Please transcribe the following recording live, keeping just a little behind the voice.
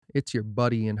It's your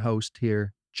buddy and host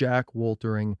here, Jack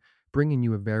Woltering, bringing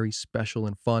you a very special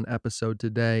and fun episode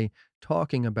today,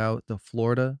 talking about the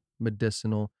Florida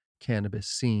medicinal cannabis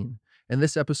scene. And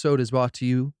this episode is brought to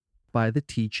you by the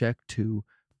T-Check 2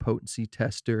 potency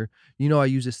tester. You know, I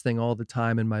use this thing all the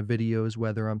time in my videos,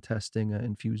 whether I'm testing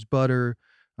infused butter,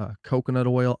 coconut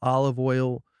oil, olive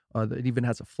oil. It even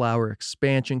has a flower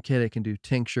expansion kit. It can do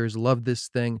tinctures. Love this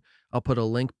thing. I'll put a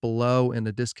link below, and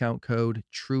the discount code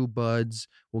TrueBuds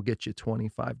will get you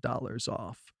 $25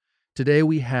 off. Today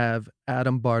we have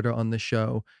Adam Barta on the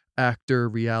show, actor,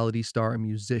 reality star, and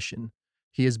musician.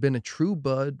 He has been a true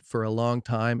bud for a long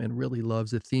time and really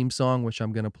loves the theme song, which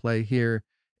I'm going to play here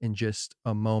in just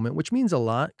a moment, which means a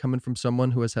lot coming from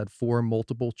someone who has had 4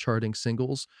 multiple charting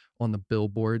singles on the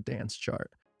Billboard dance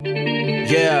chart.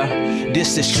 Yeah,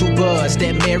 this is True Buzz,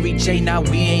 that Mary J. Now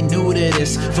we ain't new to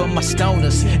this. For my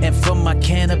stoners and for my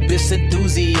cannabis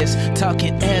enthusiasts,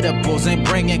 talking edibles and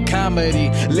bringing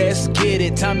comedy. Let's get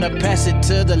it, time to pass it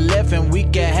to the left and we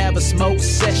can have a smoke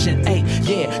session. Hey,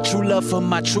 yeah, true love for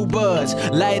my True Buzz,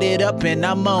 light it up and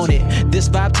I'm on it. This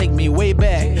vibe take me way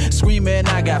back, screaming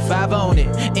I got 5 on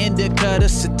it. Indica to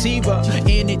sativa,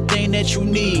 anything that you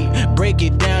need, break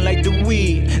it down like the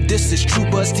weed. This is True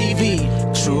Buzz TV.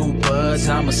 True Buzz,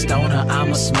 I'm a stoner,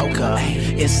 I'm a smoker.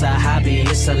 It's a hobby,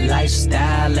 it's a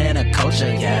lifestyle and a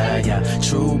culture, yeah, yeah.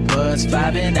 True Buzz,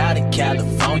 vibing out in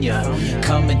California.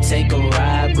 Come and take a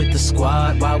ride with the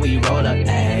squad while we roll up,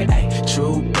 ay, ay.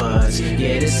 True Buzz,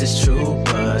 yeah, this is True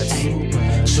Buzz.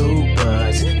 True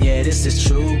Buzz, yeah, this is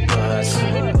True Buzz.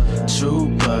 True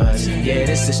Buzz, yeah,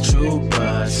 this is True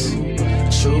Buzz.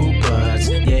 True Buzz,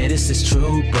 yeah, this is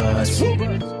True Buzz.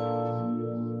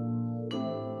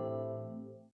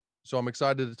 So I'm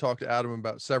excited to talk to Adam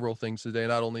about several things today,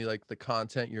 not only like the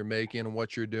content you're making and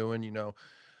what you're doing,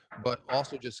 but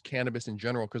also just cannabis in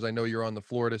general, because I know you're on the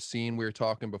Florida scene. We were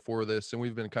talking before this, and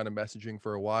we've been kind of messaging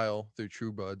for a while through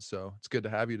TrueBud. So it's good to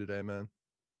have you today, man.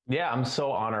 Yeah, I'm so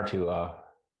honored to,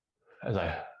 as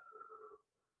I,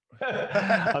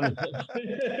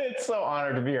 it's so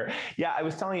honored to be here. Yeah, I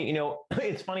was telling you,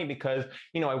 it's funny because,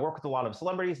 I work with a lot of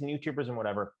celebrities and YouTubers and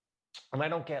whatever, and I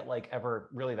don't get like ever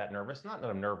really that nervous. Not that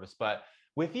I'm nervous, but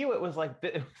with you, it was like,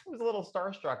 it was a little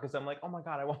starstruck because I'm like, oh my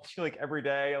God, I watch you like every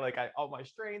day. Like all my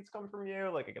strains come from you.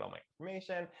 Like I get all my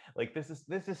information. Like this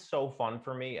is so fun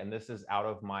for me. And this is out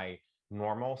of my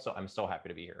normal. So I'm so happy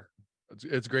to be here.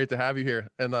 It's great to have you here,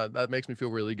 and that makes me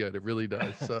feel really good. It really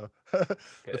does. So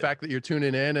the fact that you're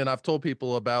tuning in, and I've told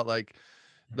people about like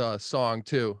the song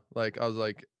too. Like I was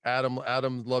like, Adam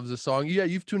loves this song. Yeah,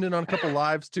 you've tuned in on a couple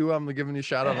lives too. I'm giving you a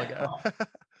shout out. I'm like,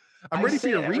 I'm ready for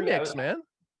your remix, man.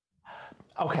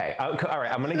 Okay, all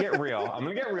right. I'm gonna get real.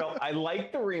 I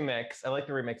like the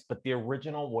remix, but the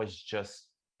original was just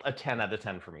a 10 out of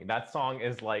 10 for me. That song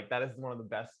is that is one of the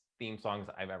best theme songs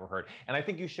I've ever heard. And I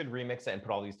think you should remix it and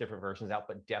put all these different versions out,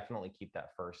 but definitely keep that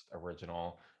first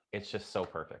original. It's just so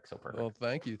perfect, so perfect. Well,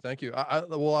 thank you. I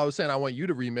was saying I want you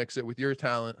to remix it with your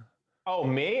talent. Oh,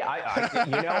 me? I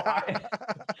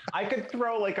could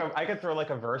throw like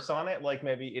a verse on it, like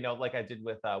maybe like I did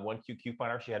with One Q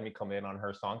Couponer. She had me come in on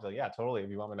her song. So yeah, totally. If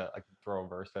you want me to, I could throw a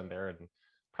verse in there and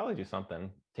probably do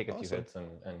something. Take a few hits and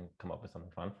come up with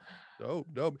something fun.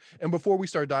 Dope. And before we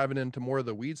start diving into more of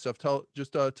the weed stuff, tell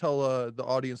the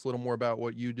audience a little more about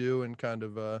what you do and kind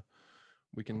of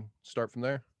we can start from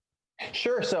there.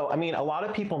 Sure. So, I mean, a lot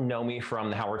of people know me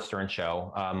from the Howard Stern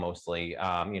show, mostly.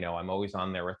 I'm always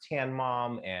on there with Tan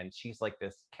Mom, and she's like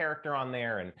this character on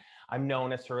there, and I'm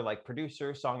known as her like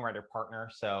producer, songwriter, partner.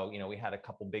 So, we had a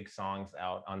couple big songs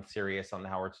out on Sirius on the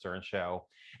Howard Stern show.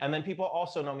 And then people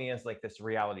also know me as like this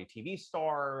reality TV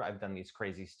star. I've done these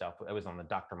crazy stuff. I was on the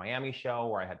Dr. Miami show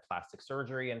where I had plastic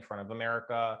surgery in front of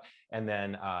America. And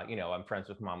then, I'm friends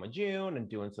with Mama June and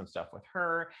doing some stuff with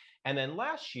her. And then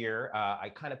last year, I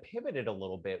kind of pivoted a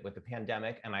little bit with the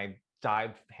pandemic and I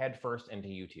dived headfirst into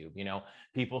YouTube.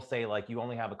 People say like, you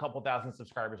only have a couple thousand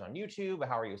subscribers on YouTube.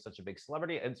 How are you such a big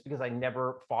celebrity? And it's because I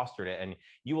never fostered it. And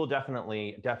you will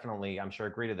definitely, I'm sure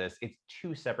agree to this. It's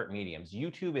 2 separate mediums.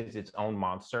 YouTube is its own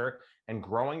monster, and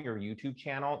growing your YouTube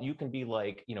channel, you can be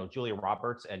like, Julia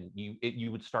Roberts, and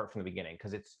you would start from the beginning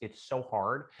because it's so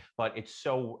hard, but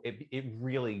it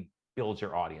really builds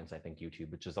your audience, I think,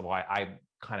 YouTube, which is why I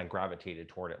kind of gravitated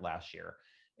toward it last year.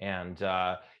 And,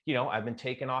 I've been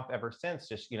taking off ever since,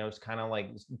 just, it's kind of like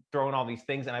throwing all these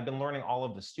things. And I've been learning all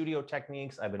of the studio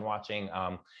techniques. I've been watching,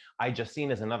 I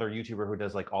Justine is another YouTuber who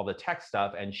does like all the tech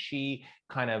stuff. And she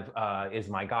kind of is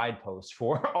my guidepost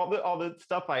for all the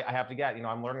stuff I have to get.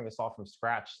 I'm learning this all from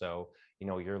scratch. So,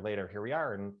 a year later, here we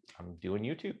are, and I'm doing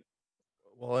YouTube.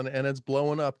 Well, and it's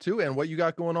blowing up too. And what you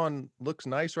got going on looks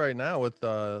nice right now with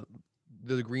the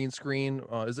green screen.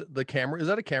 Is it the camera? Is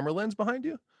that a camera lens behind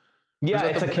you? Or Yeah,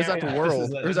 it's a is that camera. the Yeah, this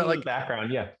is world? Or is that the like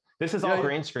background. Yeah, this is yeah, all yeah.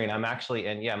 green screen. I'm actually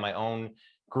in my own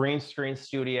green screen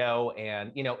studio,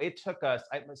 and it took us.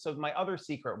 So my other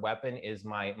secret weapon is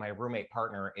my roommate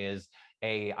partner is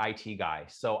a IT guy.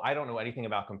 So I don't know anything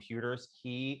about computers.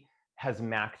 He has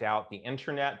mapped out the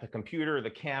internet, the computer, the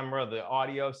camera, the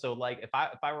audio. So like if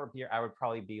I were here, I would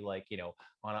probably be like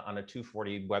on a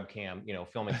 240 webcam,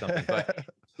 filming something. But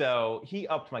so he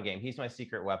upped my game. He's my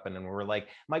secret weapon. And we're like,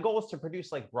 my goal is to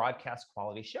produce like broadcast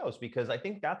quality shows because I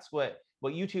think that's what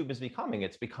YouTube is becoming.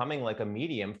 It's becoming like a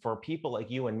medium for people like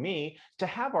you and me to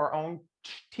have our own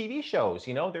TV shows.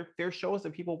 They're shows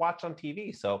that people watch on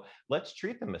TV. So let's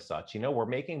treat them as such. We're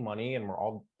making money and we're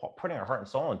all putting our heart and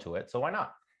soul into it. So why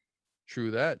not?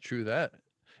 True that, true that.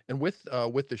 And with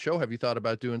the show, have you thought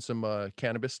about doing some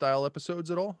cannabis style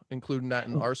episodes at all, including that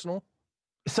in Arsenal?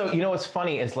 So, what's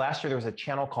funny is last year there was a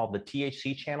channel called the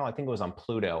THC channel. I think it was on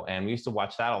Pluto, and we used to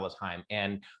watch that all the time.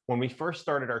 And when we first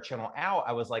started our channel out,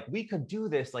 I was like, we could do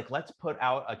this. Like, let's put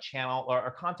out a channel or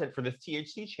content for this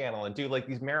THC channel and do like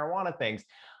these marijuana things.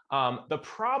 The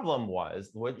problem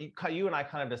was what you and I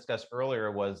kind of discussed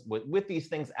earlier was with these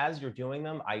things, as you're doing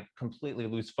them, I completely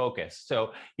lose focus.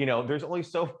 So, there's only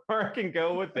so far I can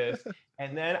go with this.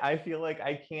 And then I feel like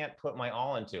I can't put my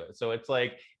all into it. So it's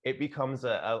like, it becomes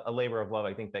a labor of love,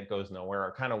 I think, that goes nowhere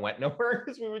or kind of went nowhere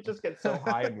because we would just get so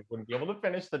high and we wouldn't be able to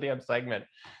finish the damn segment.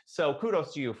 So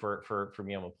kudos to you for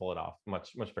being able to pull it off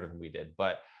much, much better than we did.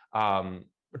 But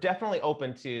we're definitely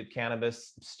open to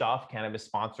cannabis stuff, cannabis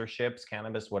sponsorships,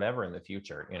 cannabis, whatever in the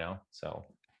future. So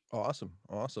Awesome,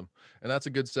 awesome. And that's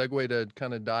a good segue to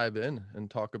kind of dive in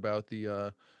and talk about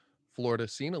the Florida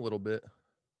scene a little bit.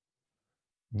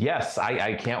 yes,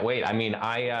 I can't wait. I mean,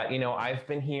 I've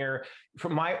been here for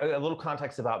a little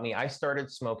context about me. I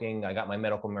started smoking. I got my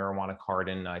medical marijuana card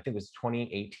in, I think it was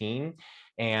 2018.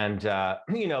 And,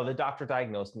 the doctor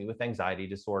diagnosed me with anxiety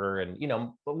disorder. And,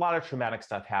 a lot of traumatic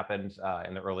stuff happened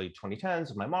in the early 2010s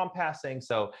with my mom passing.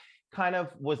 So kind of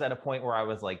was at a point where I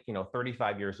was like,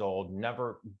 35 years old,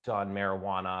 never done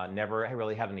marijuana, never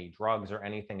really had any drugs or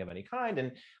anything of any kind.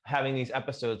 And having these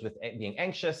episodes with being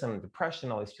anxious and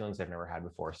depression, all these feelings I've never had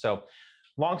before. So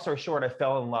long story short, I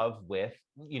fell in love with,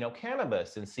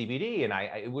 cannabis and CBD. And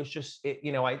it was just,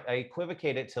 I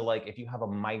equivocate it to like, if you have a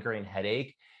migraine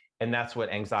headache, and that's what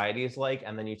anxiety is like.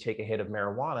 And then you take a hit of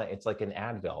marijuana, it's like an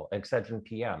Advil, Excedrin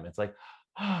PM. It's like,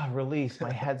 release.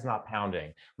 My head's not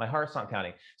pounding. My heart's not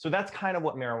pounding. So that's kind of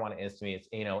what marijuana is to me. It's,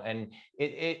 and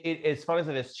it as fun as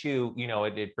it is too,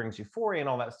 it brings euphoria and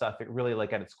all that stuff. It really,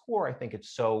 like, at its core, I think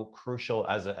it's so crucial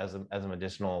as a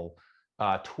medicinal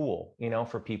tool,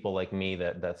 for people like me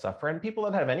that suffer and people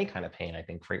that have any kind of pain, I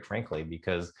think, frankly,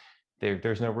 because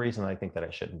there's no reason I think that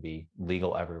it shouldn't be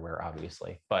legal everywhere,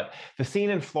 obviously. But the scene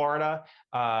in Florida,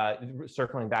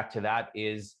 circling back to that,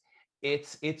 is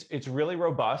it's really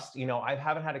robust. I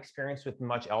haven't had experience with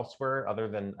much elsewhere other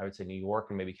than, I would say, New York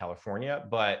and maybe California,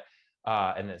 but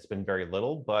and it's been very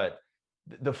little. But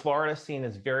the Florida scene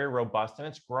is very robust and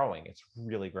it's growing. It's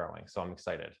really growing. So I'm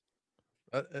excited.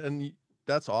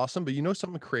 That's awesome. But you know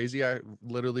something crazy I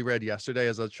literally read yesterday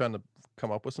as I was trying to come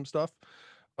up with some stuff.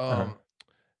 Uh-huh. Um,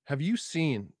 have you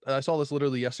seen? I saw this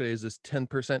literally yesterday. Is this 10%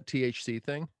 THC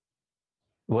thing?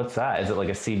 What's that? Is it like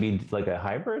a CB, like a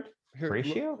hybrid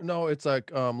ratio? No, it's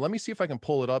like let me see if I can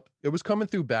pull it up. It was coming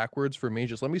through backwards for me.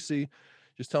 Just let me see.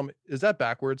 Just tell me, is that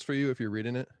backwards for you if you're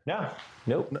reading it? No,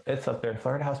 nope. No. It's up there.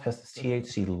 Florida House passed the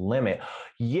THC limit.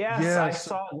 Yes, Yeah, I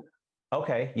saw.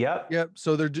 Okay. Yep. Yep.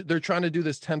 So they're trying to do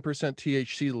this 10%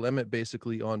 THC limit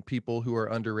basically on people who are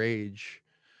underage,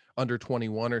 under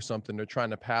 21 or something. They're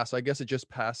trying to pass. I guess it just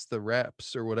passed the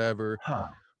reps or whatever. Huh.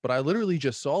 But I literally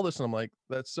just saw this and I'm like,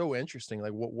 that's so interesting.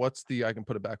 Like what's the, I can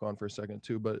put it back on for a second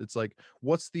too, but it's like,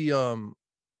 what's the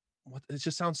what, it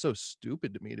just sounds so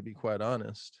stupid to me, to be quite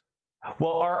honest.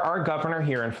 Well, our governor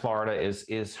here in Florida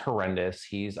is horrendous.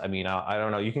 I mean, I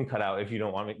don't know. You can cut out if you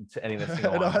don't want me to any of this to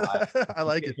go on. I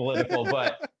like It's it. political,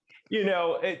 but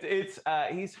it's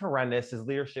he's horrendous. His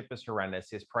leadership is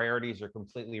horrendous. His priorities are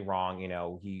completely wrong.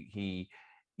 He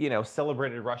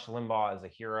celebrated Rush Limbaugh as a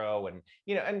hero,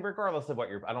 and regardless of I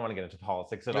don't want to get into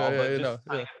politics at all, but just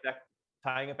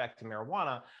tying it back to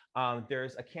marijuana,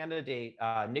 there's a candidate,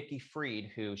 Nikki Fried,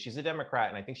 who she's a Democrat,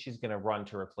 and I think she's going to run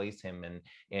to replace him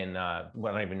in well,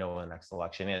 I don't even know when the next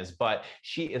election is, but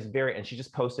she is and she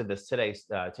just posted this today,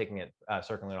 circling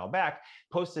it all back,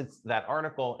 posted that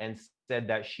article and said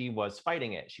that she was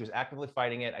fighting it. She was actively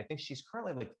fighting it. I think she's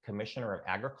currently like commissioner of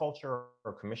agriculture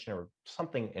or commissioner of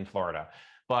something in Florida.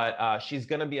 but she's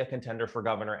going to be a contender for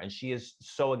governor, and she is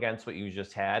so against what you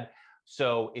just had.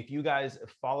 So if you guys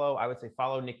follow, I would say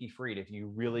follow Nikki Fried if you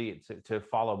really to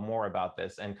follow more about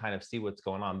this and kind of see what's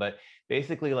going on. But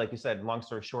basically, like you said, long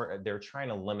story short, they're trying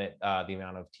to limit the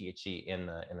amount of THC in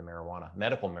the marijuana,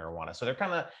 medical marijuana. So they're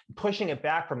kind of pushing it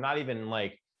back from not even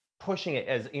like pushing it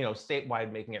as, you know,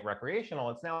 statewide, making it recreational.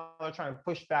 It's now they're trying to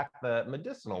push back the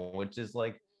medicinal, which is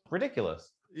like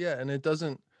ridiculous. Yeah, and it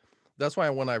doesn't. That's why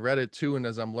when I read it too, and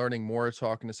as I'm learning more,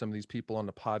 talking to some of these people on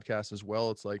the podcast as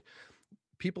well, it's like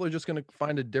people are just going to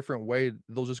find a different way.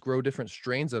 They'll just grow different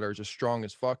strains that are just strong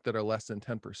as fuck that are less than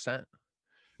 10%. Right?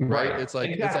 Right. It's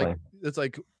like Exactly. it's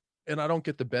like, and I don't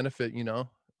get the benefit, you know.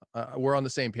 We're on the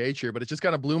same page here, but it just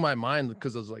kind of blew my mind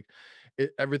because I was like,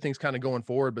 everything's kind of going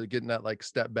forward, but getting that like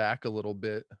step back a little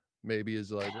bit maybe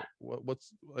is like,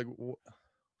 what's like.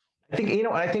 I think, you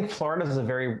know, I think Florida is a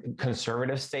very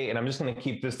conservative state, and I'm just going to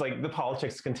keep this like the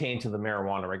politics contained to the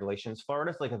marijuana regulations.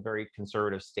 Florida is like a very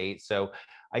conservative state. So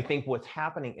I think what's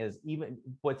happening is, even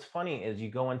what's funny is you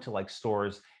go into like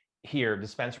stores here,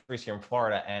 dispensaries here in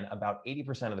Florida, and about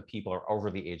 80% of the people are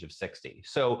over the age of 60.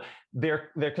 So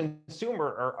their consumer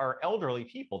are elderly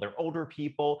people. They're older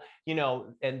people, you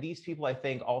know, and these people I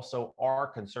think also are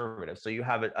conservative. So you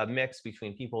have a mix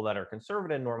between people that are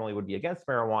conservative, normally would be against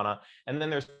marijuana, and then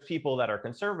there's people that are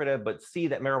conservative but see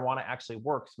that marijuana actually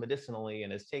works medicinally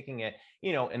and is taking it,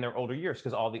 you know, in their older years,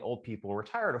 because all the old people were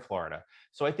tired of Florida.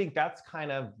 So I think that's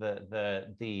kind of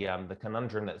the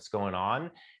conundrum that's going on,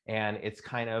 and it's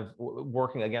kind of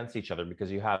working against each other,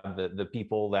 because you have the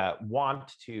people that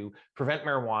want to prevent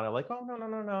marijuana, like, oh,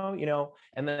 no, you know,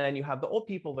 and then you have the old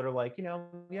people that are like, you know,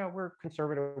 yeah, we're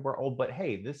conservative, we're old, but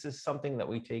hey, this is something that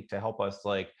we take to help us,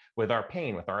 like with our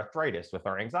pain, with our arthritis, with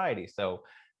our anxiety. So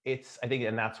it's, I think,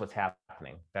 and that's what's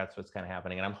happening. That's what's kind of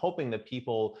happening. And I'm hoping that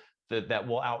people that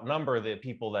will outnumber the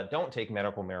people that don't take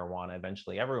medical marijuana.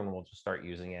 Eventually everyone will just start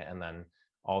using it, and then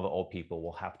all the old people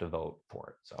will have to vote for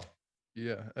it. So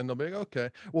Yeah, and they'll be like, okay.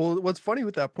 Well, what's funny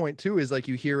with that point too is like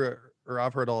you hear, or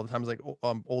I've heard all the times, like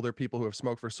older people who have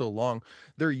smoked for so long,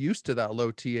 they're used to that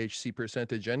low THC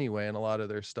percentage anyway, and a lot of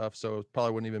their stuff, so it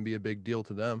probably wouldn't even be a big deal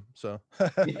to them. So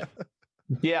yeah.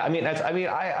 Yeah, I mean,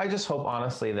 I just hope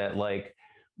honestly that like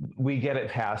we get it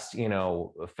passed, you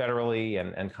know, federally,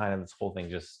 and kind of this whole thing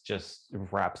just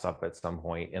wraps up at some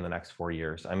point in the next 4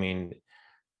 years. I mean,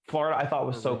 Florida, I thought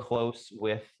was so close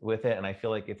with it, and I feel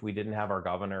like if we didn't have our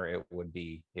governor, it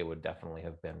would definitely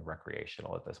have been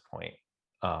recreational at this point.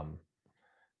 Um,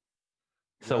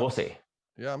 so yeah, we'll see.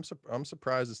 yeah, I'm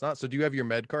surprised it's not. So do you have your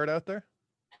med card out there?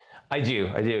 I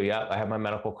do. Yeah, I have my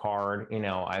medical card. You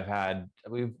know,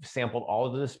 we've sampled all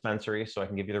of the dispensaries, so I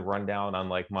can give you the rundown on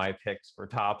like my picks for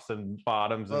tops and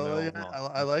bottoms and Oh middles yeah,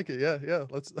 and I like it. Yeah,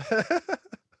 let's.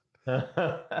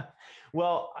 all.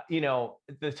 Well, you know,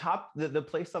 the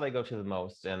place that I go to the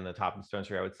most, and the top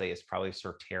dispensary I would say, is probably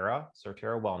Surterra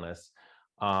Wellness,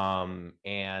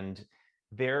 and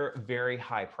they're very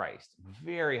high priced.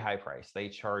 They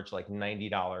charge like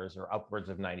 $90 or upwards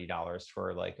of $90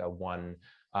 for like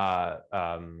uh,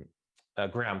 um, a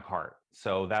gram cart.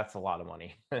 So that's a lot of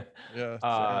money. Yeah,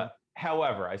 uh, same.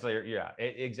 However, I say, yeah,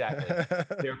 exactly.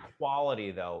 Their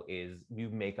quality though is, you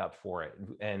make up for it.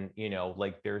 And you know,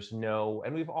 like there's no,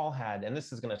 and we've all had, and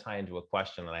this is going to tie into a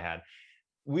question that I had,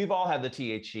 we've all had the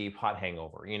THC pot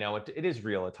hangover. You know, it is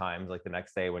real at times, like the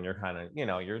next day when you're kind of, you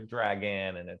know, you're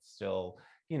dragging and it's still,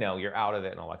 you know, you're out of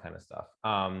it and all that kind of stuff.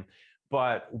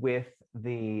 But with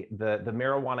the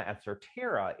marijuana at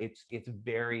Surterra, it's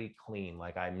very clean.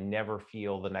 Like I never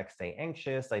feel the next day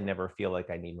anxious. I never feel like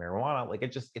I need marijuana. Like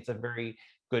it's a very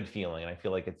good feeling, and I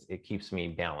feel like it keeps me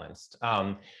balanced.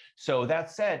 So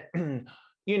that said,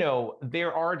 you know,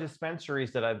 there are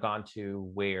dispensaries that I've gone to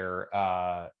where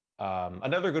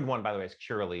another good one, by the way, is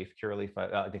Curaleaf. Curaleaf,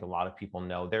 I think a lot of people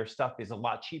know their stuff is a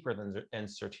lot cheaper than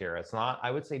Surterra. It's not,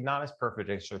 I would say, not as perfect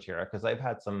as Surterra, because I've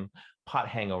had some pot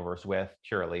hangovers with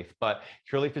Curaleaf, but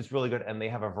Curaleaf is really good, and they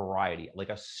have a variety, like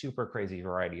a super crazy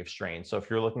variety of strains. So if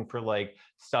you're looking for like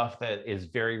stuff that is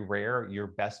very rare, your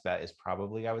best bet is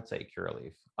probably, I would say,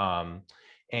 Curaleaf.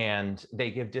 And they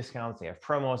give discounts, they have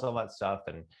promos, all that stuff,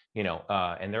 and you know,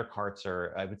 and their carts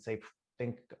are, I would say,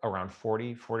 think around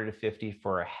 40 to 50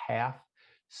 for a half.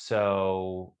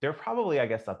 So they're probably, I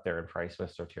guess, up there in price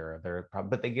with Surterra.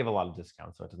 But they give a lot of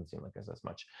discounts, so it doesn't seem like it's as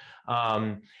much.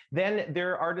 Then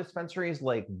there are dispensaries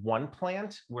like One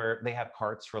Plant where they have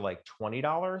carts for like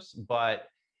 $20, but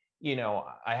you know,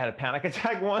 I had a panic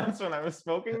attack once when I was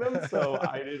smoking them, so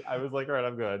I was like, all right,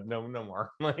 I'm good, no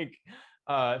more. Like,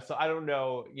 So I don't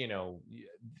know,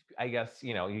 I guess,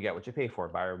 you get what you pay for,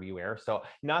 buyer beware. So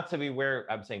not to beware,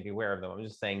 I'm saying beware of them. I'm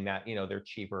just saying that, they're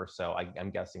cheaper. So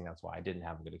I'm guessing that's why I didn't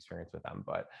have a good experience with them.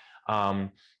 But,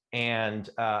 and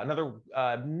another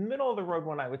middle of the road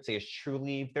one I would say is True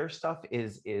Leave. Their stuff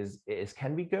is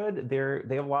can be good.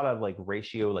 They have a lot of like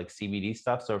ratio like CBD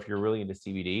stuff. So if you're really into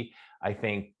CBD, I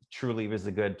think True Leave is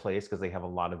a good place because they have a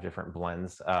lot of different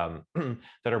blends that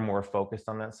are more focused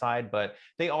on that side. But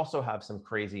they also have some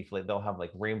crazy flavor. They'll have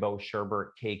like rainbow sherbet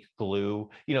cake glue,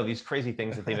 these crazy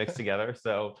things that they mix together.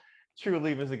 So True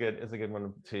Leave is a good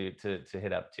one to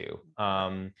hit up too.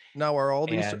 Now, are all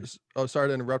these? And Oh, sorry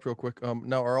to interrupt, real quick.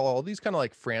 Now, are all these kind of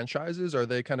like franchises? Are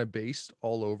they kind of based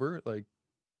all over, like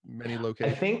many I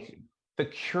locations? think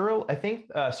I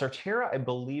think Sortera, I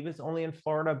believe, is only in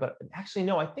Florida, but actually,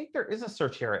 no, I think there is a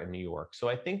Sortera in New York. So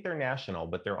I think they're national,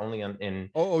 but they're only in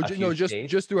a few No,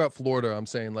 states. just throughout Florida. I'm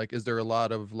saying, like, is there a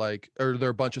lot of like, are there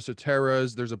a bunch of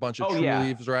Soteras? There's a bunch of Oh True yeah,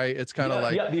 Leaves, right? It's kind of yeah,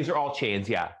 like, yeah. These are all chains.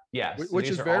 Yeah, yes, which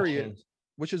these is are all very, chains.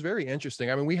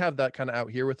 interesting. I mean, we have that kind of out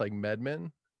here with like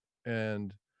Medman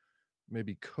and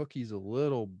maybe Cookies a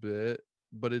little bit,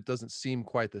 but it doesn't seem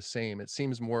quite the same. It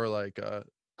seems more like a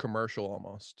commercial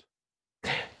almost,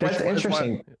 which That's is why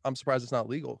interesting. I'm surprised it's not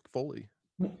legal fully.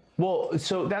 Well,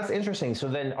 so that's interesting. So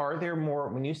then are there more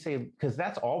when you say because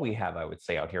that's all we have, I would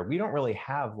say out here. We don't really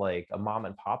have like a mom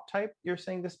and pop type. You're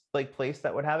saying this like place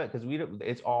that would have it because we don't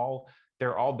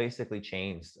they're all basically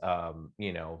chains.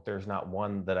 There's not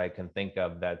one that I can think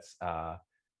of that's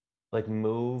like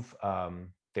Move.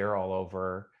 They're all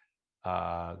over.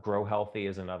 Grow Healthy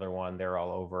is another one. They're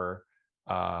all over.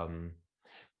 Um,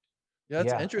 Yeah, it's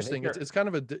yeah, I think interesting. they're It's kind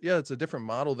of yeah, it's a different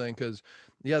model then, because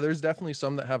yeah, there's definitely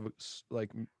some that have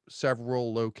like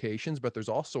several locations, but there's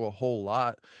also a whole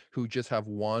lot who just have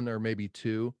one or maybe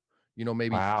two, maybe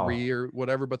three wow. or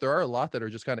whatever. But there are a lot that are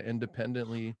just kind of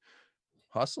independently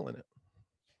hustling it.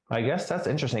 I guess that's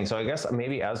interesting. So I guess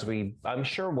maybe I'm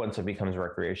sure once it becomes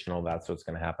recreational, that's what's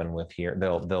going to happen with here.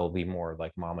 There'll be more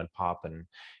like mom and pop and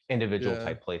individual Yeah,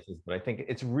 type places. But I think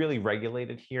it's really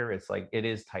regulated here. It's like it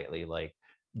is tightly like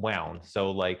wound.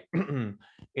 So like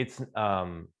it's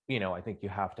I think you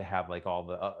have to have like all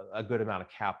the a good amount of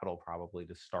capital probably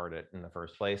to start it in the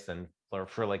first place. And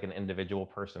for like an individual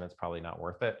person, it's probably not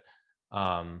worth it.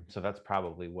 So that's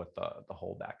probably what the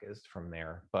holdback is from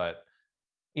there. But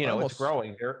I it's almost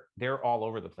growing. They're all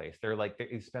over the place. They're like the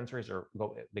dispensaries are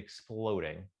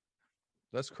exploding.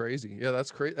 That's crazy. Yeah,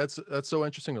 that's great. That's so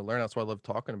interesting to learn. That's why I love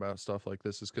talking about stuff like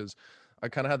this, is because I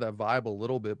kind of had that vibe a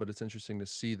little bit, but it's interesting to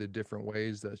see the different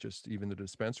ways that just even the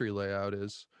dispensary layout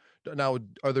is. Now,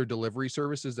 are there delivery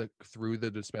services that through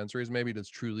the dispensaries? Maybe does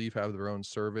True Leaf have their own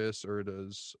service, or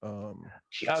does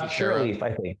Soterra? Curaleaf,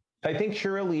 I think. I think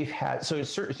Curaleaf had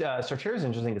Sortera is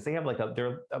interesting because they have like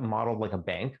they're modeled like a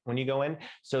bank when you go in.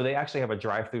 So they actually have a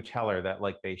drive-through teller that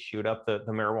like they shoot up the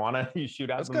marijuana, you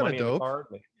shoot out That's the kind of money in the dope. card.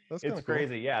 That's kind It's of cool.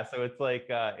 crazy, yeah. So it's like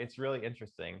it's really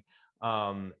interesting.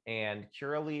 And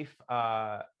Curaleaf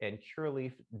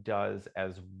does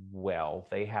as well.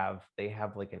 They have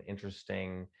like an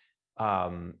interesting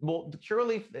well, the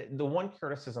Curaleaf, the one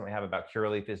criticism I have about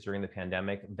Curaleaf is during the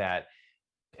pandemic that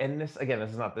and this again,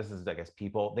 this is I guess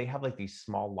people they have like these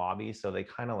small lobbies, so they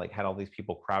kind of like had all these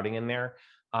people crowding in there.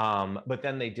 But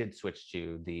then they did switch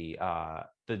to the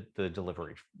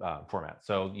delivery format,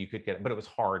 so you could get it, but it was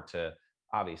hard to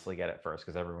obviously get it first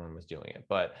because everyone was doing it.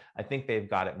 But I think they've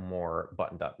got it more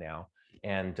buttoned up now,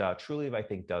 and Trulieve I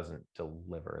think doesn't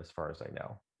deliver as far as I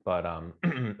know, but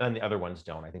and the other ones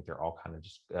don't. I think they're all kind of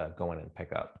just go in and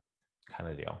pick up kind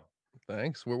of deal.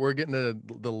 Thanks. We're getting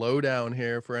the lowdown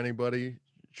here for anybody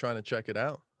trying to check it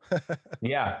out.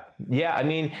 Yeah. Yeah. I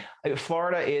mean,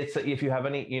 Florida, it's if you have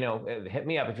any, hit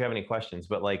me up if you have any questions.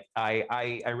 But like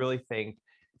I really think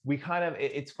we kind of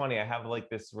it's funny. I have like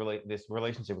this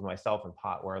relationship with myself and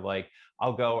pot where like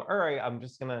I'll go, all right, I'm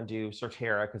just gonna do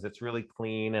Sortera because it's really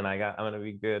clean and I'm gonna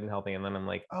be good and healthy. And then I'm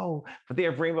like, oh, but they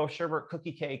have rainbow sherbet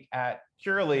cookie cake at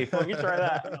Curaleaf. Let me try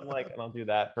that. And I'm like, and I'll do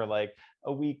that for like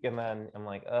a week, and then I'm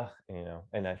like, ugh,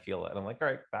 and I feel it. And I'm like, all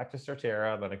right, back to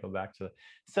Sortera. Then I go back to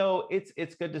so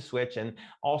it's good to switch. And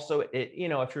also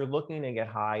if you're looking to get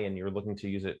high and you're looking to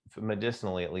use it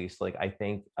medicinally at least, like I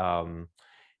think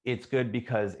it's good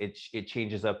because it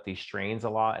changes up the strains a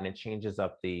lot and it changes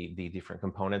up the different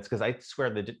components. Because I swear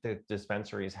the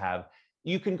dispensaries have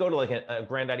you can go to like a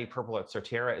Granddaddy Purple at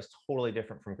Sortera is totally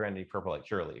different from Granddaddy Purple at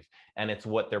Curaleaf, and it's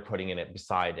what they're putting in it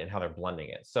beside and how they're blending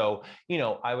it. So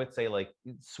I would say like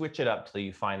switch it up till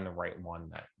you find the right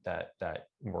one that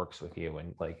works with you,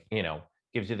 and like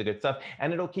gives you the good stuff,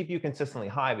 and it'll keep you consistently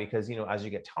high because, as you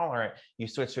get tolerant, you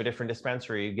switch to a different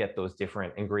dispensary, you get those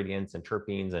different ingredients and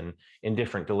terpenes and in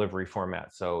different delivery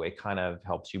formats. So it kind of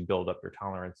helps you build up your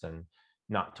tolerance and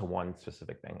not to one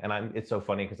specific thing. And it's so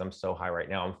funny because I'm so high right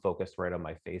now. I'm focused right on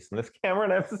my face in this camera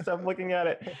and I have to stop looking at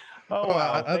it. Oh,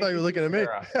 wow. I thought you were looking at me.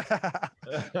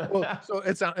 Well, so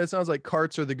it sounds like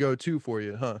carts are the go-to for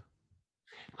you, huh?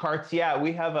 Carts, yeah,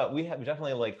 we have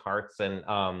definitely like carts,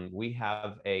 and we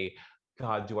have a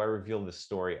God. Do I reveal this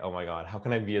story? Oh my God, how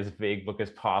can I be as vague book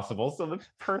as possible so the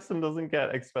person doesn't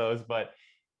get exposed? But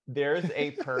there's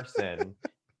a person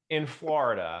in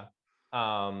Florida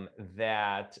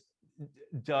that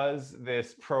does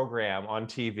this program on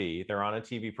TV. They're on a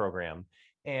TV program,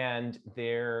 and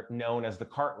they're known as the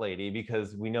cart lady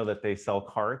because we know that they sell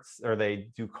carts or they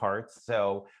do carts.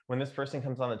 So when this person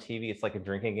comes on the TV, it's like a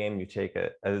drinking game. You take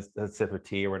a sip of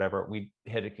tea or whatever. We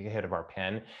hit a hit of our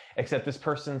pen, except this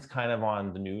person's kind of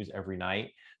on the news every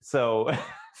night. So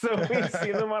so we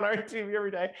see them on our TV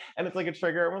every day, and it's like a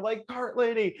trigger. And we're like, cart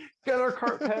lady, get our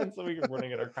cart pen. So we get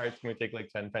running at our carts, and we take like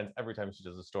 10 pens every time she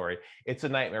does a story. It's a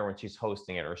nightmare when she's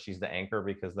hosting it or she's the anchor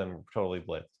because then we're totally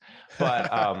blitzed. But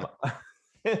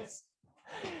it's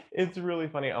really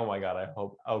funny. Oh my God, I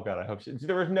hope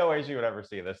there was no way she would ever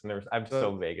see this. And I'm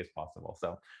so vague as possible.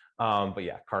 So but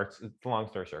yeah, carts, long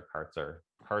story short, carts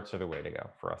are the way to go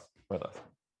for us with us.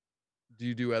 Do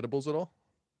you do edibles at all?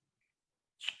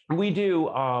 We do.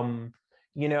 I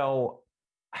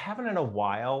haven't in a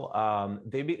while.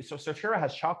 So Sotura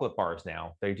has chocolate bars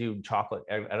now. They do chocolate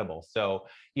edibles. So,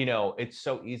 it's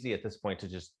so easy at this point to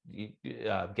just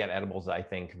get edibles. I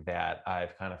think that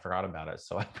I've kind of forgot about it.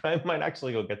 So I might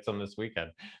actually go get some this weekend.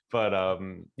 But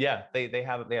yeah, they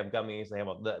have gummies.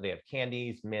 They have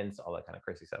candies, mints, all that kind of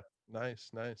crazy stuff. Nice.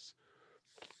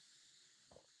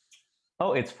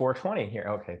 Oh, it's 4:20 here.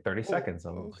 Okay, 30 seconds.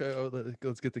 Okay,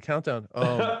 let's get the countdown.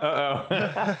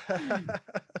 Uh-oh.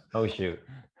 Oh, shoot.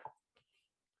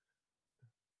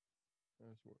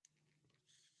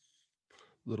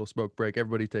 Little smoke break.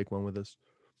 Everybody take one with us.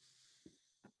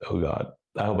 Oh, God.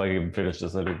 I hope I can finish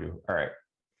this interview. All right.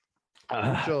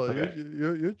 You're chilling. Okay.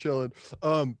 You're chilling.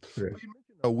 You mentioned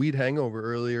a weed hangover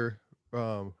earlier,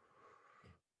 and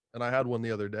I had one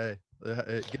the other day.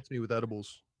 It gets me with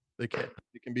edibles. It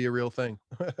can be a real thing.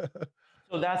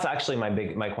 So that's actually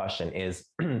my question is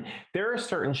there are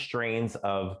certain strains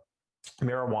of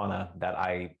marijuana that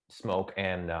I smoke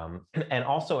and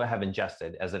also have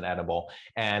ingested as an edible.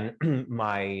 And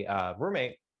my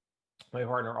roommate, my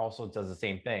partner, also does the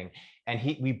same thing. And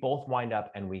we both wind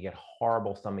up and we get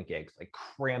horrible stomach aches, like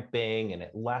cramping, and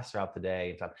it lasts throughout the day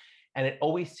and stuff. And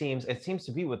it seems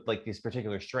to be with like these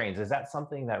particular strains. Is that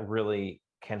something that really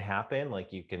can happen?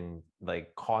 Like you can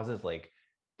like causes like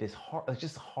this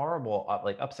just horrible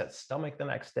like upset stomach the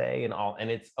next day and all. And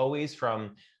it's always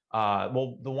from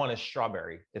well, the one is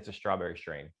strawberry. It's a strawberry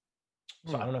strain.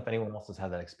 So I don't know if anyone else has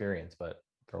had that experience, but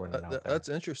throwing it out there. That's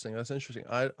interesting.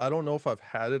 I don't know if I've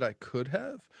had it. I could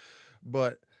have,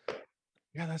 but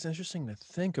yeah, that's interesting to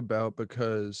think about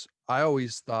because I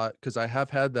always thought, because I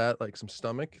have had that like some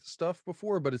stomach stuff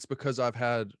before, but it's because I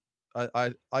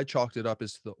chalked it up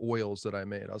as the oils that I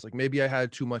made. I was like, maybe I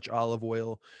had too much olive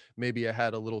oil, maybe I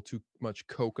had a little too much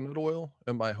coconut oil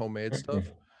in my homemade stuff.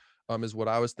 Is what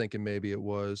I was thinking maybe it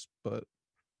was, but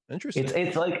interesting.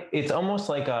 It's almost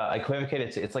like I equivocate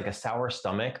it to, it's like a sour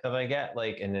stomach that I get,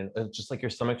 like, and then it's just like your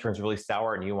stomach turns really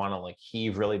sour and you want to like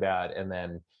heave really bad, and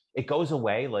then it goes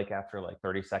away like after like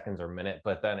 30 seconds or a minute,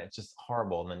 but then it's just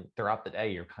horrible. And then throughout the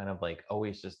day, you're kind of like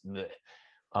always just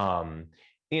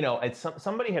it's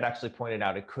somebody had actually pointed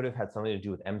out it could have had something to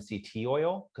do with MCT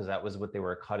oil because that was what they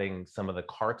were cutting some of the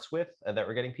carts with that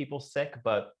were getting people sick.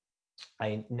 But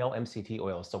I know MCT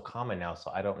oil is so common now,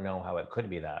 so I don't know how it could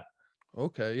be that.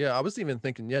 Okay, yeah, I was even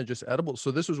thinking, yeah, just edible.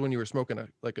 So this was when you were smoking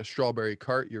a strawberry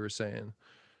cart, you were saying.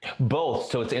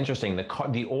 Both. So it's interesting.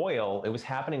 The oil, it was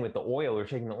happening with the oil. We were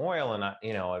taking the oil and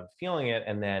I'm feeling it.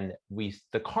 And then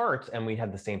the carts, and we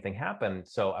had the same thing happen.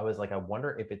 So I was like, I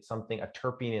wonder if it's something, a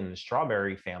terpene in the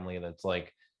strawberry family that's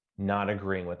like not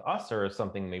agreeing with us, or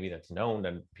something maybe that's known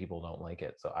and people don't like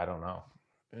it. So I don't know.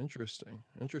 Interesting.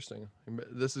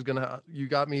 This is you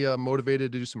got me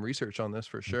motivated to do some research on this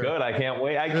for sure. Good. I can't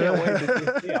wait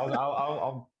to see.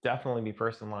 I'll definitely be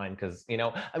first in line because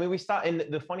I mean, we start. And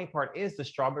the funny part is the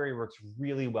strawberry works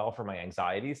really well for my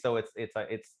anxiety. So it's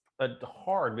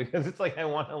hard because it's like I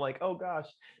want to like, oh gosh,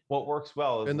 what works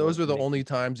well. And those are the only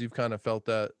times you've kind of felt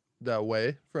that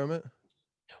way from it.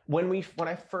 When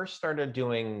I first started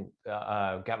doing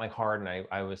got my card and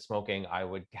I was smoking, I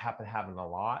would happen to have it a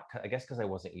lot. I guess because I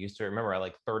wasn't used to it. Remember, at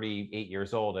like 38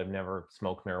 years old, I've never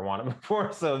smoked marijuana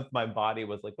before, so my body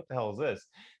was like, "What the hell is this?"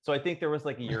 So I think there was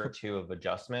like a year or two of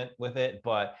adjustment with it,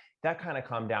 but that kind of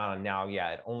calmed down. And now,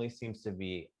 yeah, it only seems to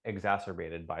be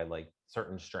exacerbated by like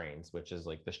certain strains, which is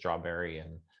like the strawberry,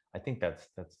 and I think that's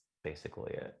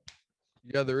basically it.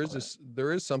 Yeah, there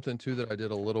is something too that I did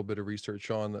a little bit of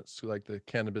research on that's like the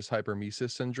cannabis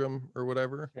hypermesis syndrome or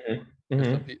whatever. Mhm. And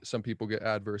Mhm. some people get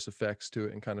adverse effects to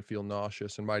it and kind of feel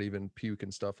nauseous and might even puke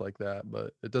and stuff like that,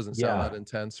 but it doesn't sound that Yeah.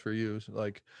 intense for you. So,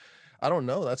 like, I don't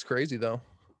know, that's crazy though.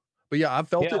 But yeah, I've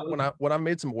felt Yeah. it when I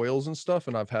made some oils and stuff,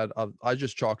 and I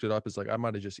just chalked it up as like I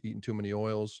might have just eaten too many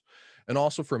oils. And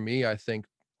also for me, I think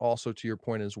also to your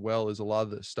point as well is a lot of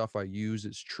the stuff I use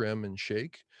is trim and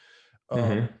shake. Um,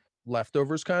 Mhm.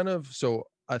 leftovers kind of. So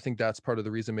I think that's part of the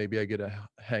reason maybe I get a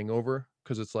hangover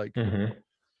because it's like Mhm.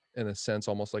 in a sense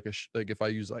almost like like if I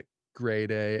use like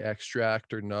grade A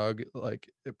extract or nug, like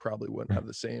it probably wouldn't have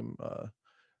the same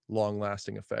long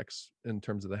lasting effects in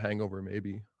terms of the hangover,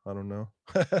 maybe. I don't know.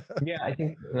 Yeah, I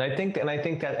think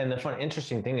that, and the fun,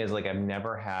 interesting thing is like I've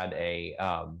never had a.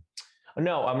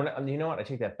 No, I'm gonna. You know what? I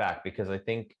take that back because I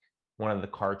think one of the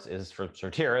carts is for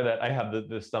Sortira that I have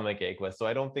the stomach ache with. So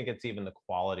I don't think it's even the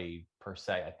quality per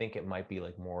se. I think it might be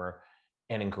like more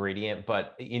an ingredient,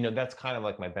 but that's kind of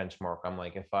like my benchmark. I'm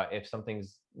like if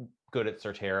something's good at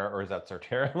Sortera or is that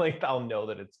Sortera, like I'll know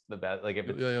that it's the best. Like Yeah,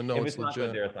 you'll know if it's it's not good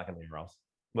legit. there, it's not gonna be anywhere else.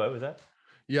 What was that?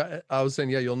 Yeah, I was saying,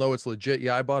 yeah, you'll know it's legit.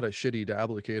 Yeah, I bought a shitty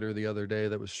Dablicator the other day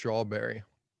that was strawberry,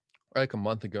 like a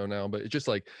month ago now, but it just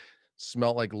like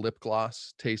smelled like lip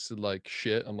gloss, tasted like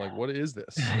shit. I'm like, what is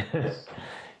this?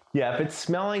 Yeah, if it's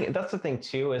smelling, that's the thing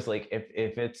too, is like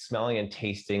if it's smelling and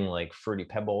tasting like fruity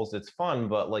pebbles, it's fun,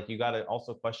 but like you got to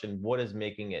also question what is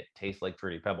making it taste like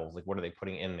fruity pebbles? Like what are they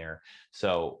putting in there?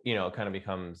 So, it kind of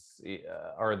becomes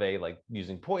are they like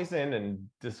using poison and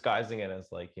disguising it as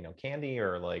like, candy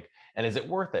or like, and is it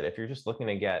worth it? If you're just looking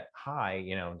to get high,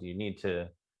 do you need to,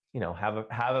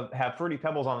 have fruity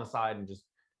pebbles on the side and just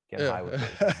get high with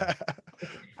fruity pebbles? Yeah.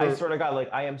 I For swear to God, like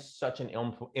I am such an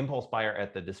impulse buyer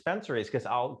at the dispensaries because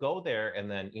I'll go there and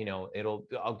then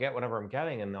I'll get whatever I'm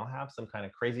getting and they'll have some kind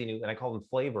of crazy new, and I call them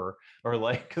flavor, or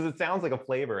like because it sounds like a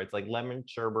flavor. It's like lemon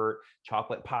sherbet,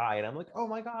 chocolate pie, and I'm like, oh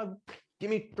my God,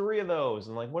 give me three of those.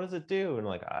 And like, what does it do? And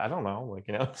like, I don't know, like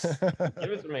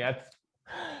give it to me.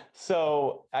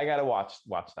 So I got to watch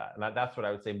that, and that's what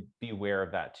I would say. Beware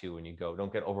of that too when you go.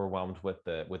 Don't get overwhelmed with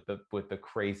the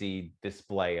crazy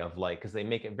display of like, because they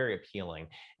make it very appealing,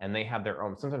 and they have their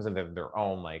own. Sometimes they have their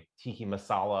own like tiki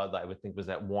masala that I would think was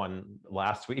that one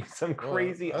last week. Some well,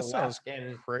 crazy that sounds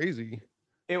Alaskan. crazy.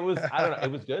 It was, I don't know.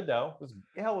 It was good though. It was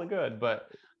hella good, but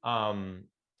um,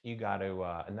 you got to,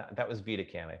 and that was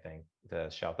VitaCan, I think, to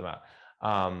shout them out.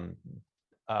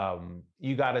 Um,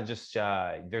 you got to just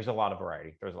there's a lot of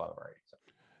variety. There's a lot of variety. So.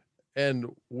 And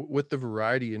with the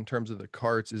variety in terms of the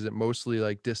carts, is it mostly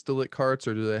like distillate carts,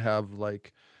 or do they have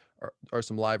like are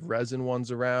some live resin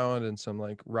ones around and some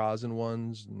like rosin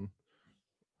ones? And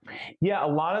Yeah, a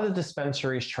lot of the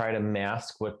dispensaries try to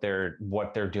mask what they're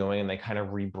doing, and they kind of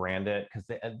rebrand it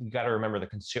because you got to remember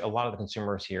a lot of the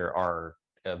consumers here are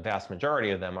a vast majority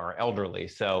of them are elderly,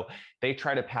 so they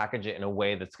try to package it in a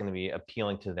way that's going to be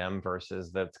appealing to them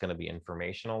versus that's going to be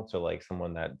informational to like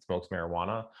someone that smokes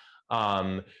marijuana.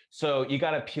 So you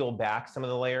got to peel back some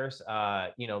of the layers.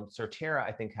 Sortera,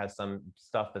 I think, has some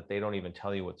stuff that they don't even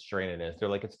tell you what strain it is. They're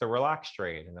like, it's the relax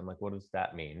strain. And I'm like, what does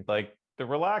that mean? Like the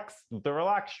relax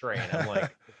strain. I'm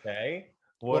like, okay,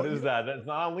 what well, is that? That's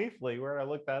not on Leafly. Where did I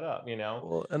look that up?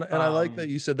 well, and I like that Um,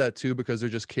 you said that too because they're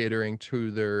just catering to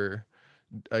their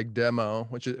like demo,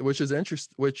 which is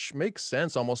interest, which makes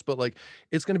sense almost. But like,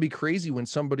 it's gonna be crazy when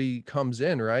somebody comes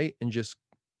in, right, and just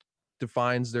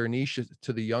defines their niche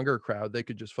to the younger crowd. They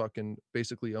could just fucking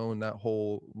basically own that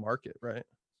whole market, right?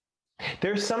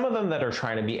 there's some of them that are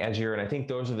trying to be edgier, and I think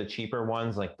those are the cheaper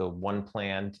ones, like the One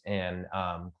Plant and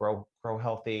Grow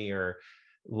Healthy or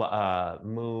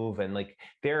Move, and like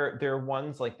they're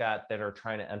ones like that are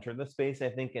trying to enter the space, I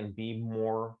think, and be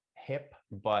more hip,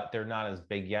 but they're not as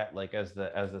big yet, like as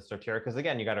the Sortera. Because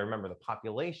again, you got to remember the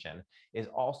population is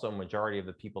also majority of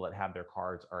the people that have their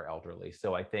cards are elderly.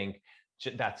 So I think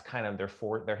that's kind of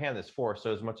their hand is forced.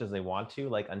 So as much as they want to,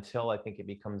 like until I think it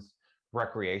becomes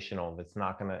recreational, that's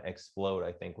not going to explode,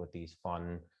 I think, with these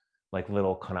fun like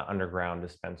little kind of underground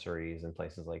dispensaries and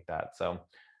places like that. So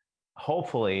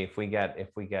hopefully if we get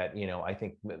I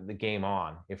think the game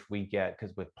on, if we get,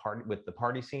 because with the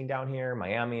party scene down here,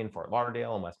 Miami and Fort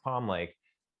Lauderdale and West Palm, like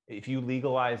if you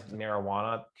legalize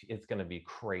marijuana, it's going to be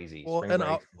crazy. Well, Spring and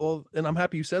break. I'm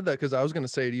happy you said that, because I was going to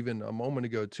say it even a moment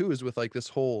ago too, is with like this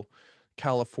whole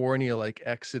California like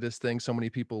exodus thing, so many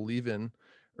people leaving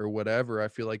or whatever. I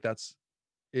feel like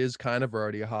is kind of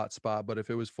already a hot spot, but if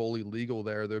it was fully legal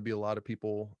there'd be a lot of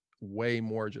people way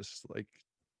more just like,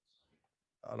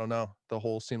 I don't know, the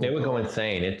whole scene They will would go blow.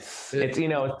 insane. It's It,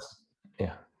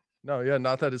 yeah. no, yeah,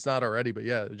 not that it's not already, but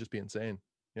yeah, it'd just be insane.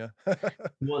 Yeah.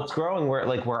 Well, it's growing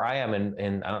where I am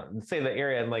in say the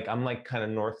area, and like I'm like kind of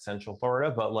north central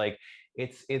Florida, but like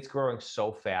it's growing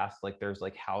so fast. Like there's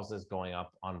like houses going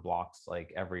up on blocks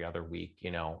like every other week,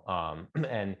 and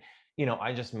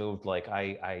I just moved, like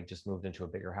I just moved into a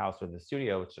bigger house with a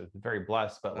studio, which is very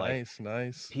blessed, but like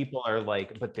Nice. people are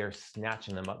like, but they're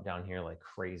snatching them up down here like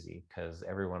crazy because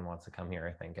everyone wants to come here,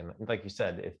 I think. And like you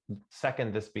said, if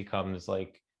second this becomes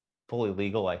like fully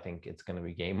legal, I think it's going to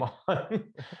be game on.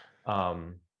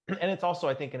 And it's also,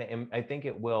 I think, I think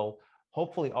it will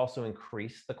hopefully also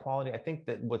increase the quality. I think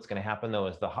that what's going to happen though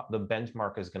is the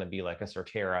benchmark is going to be like a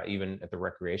Sortera, even at the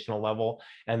recreational level,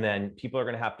 and then people are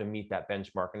going to have to meet that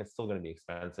benchmark, and it's still going to be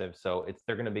expensive. So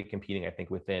they're going to be competing, I think,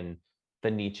 within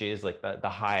the niches, like the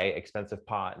high expensive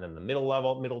pot, and then the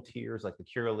middle tiers, like the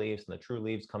Curaleafs and the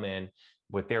Trulievs come in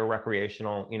with their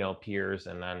recreational, peers,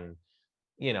 and then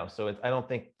so I don't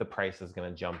think the price is going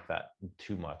to jump that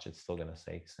too much. It's still going to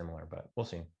stay similar, but we'll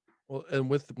see. Well, and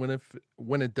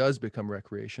when it does become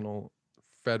recreational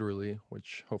federally,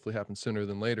 which hopefully happens sooner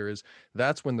than later,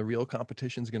 that's when the real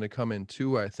competition is going to come in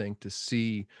too, I think, to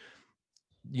see,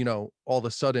 all of a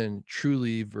sudden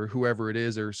Trulieve or whoever it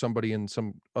is, or somebody in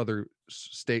some other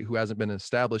state who hasn't been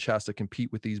established, has to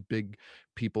compete with these big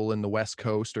people in the West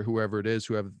Coast or whoever it is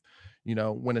who have,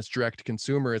 when it's direct to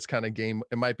consumer, it's kind of game.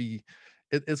 It might be,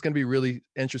 it's going to be really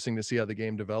interesting to see how the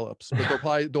game develops. But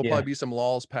there'll probably be some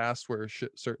laws passed where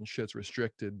certain shit's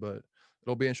restricted, but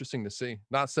it'll be interesting to see.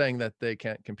 Not saying that they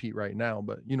can't compete right now,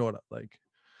 but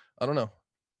I don't know.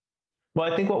 Well,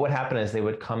 I think what would happen is they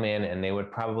would come in and they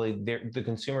would probably, the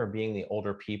consumer being the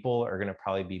older people are going to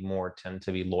probably tend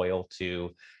to be loyal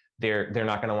to they're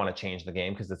not going to want to change the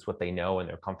game because it's what they know and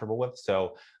they're comfortable with.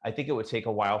 So I think it would take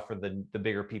a while for the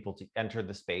bigger people to enter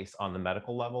the space on the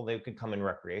medical level. They could come in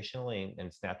recreationally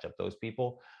and snatch up those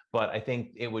people. But I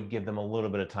think it would give them a little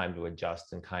bit of time to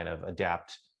adjust and kind of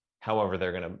adapt however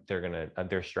they're gonna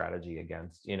their strategy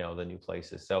against the new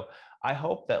places. So I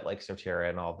hope that like Sortera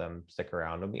and all of them stick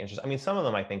around. It'll be interesting. I mean, some of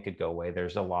them I think could go away.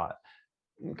 There's a lot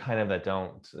kind of that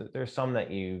don't. There's some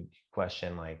that you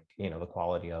question, like the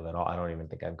quality of it all. I don't even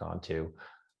think I've gone to,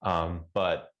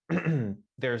 but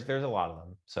there's a lot of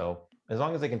them. So as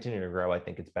long as they continue to grow, I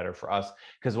think it's better for us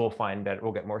because we'll find better.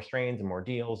 We'll get more strains and more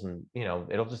deals, and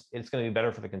it's going to be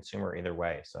better for the consumer either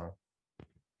way. So.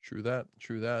 True that.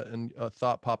 And a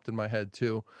thought popped in my head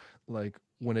too. Like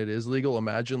when it is legal,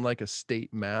 imagine like a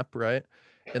state map, right?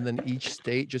 And then each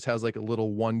state just has like a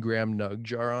little 1 gram nug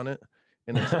jar on it.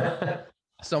 And it's like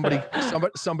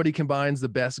somebody combines the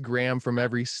best gram from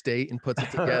every state and puts it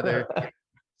together.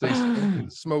 So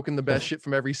he's smoking the best shit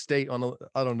from every state I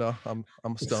don't know.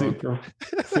 I'm stoned.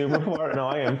 Super Florida. No,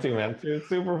 I am too, man.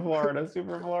 Super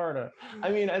Florida. I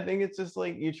mean, I think it's just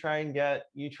like you try and get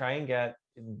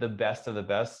the best of the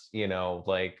best,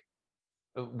 like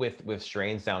with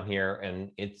strains down here.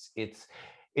 And it's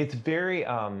very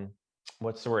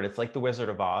what's the word? It's like the Wizard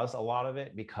of Oz, a lot of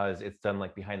it, because it's done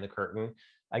like behind the curtain.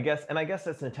 I guess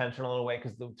that's intentional in a way,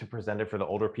 because to present it for the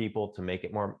older people, to make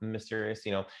it more mysterious,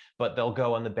 but they'll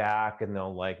go on the back and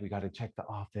they'll like, we got to check the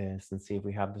office and see if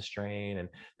we have the strain. And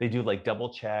they do like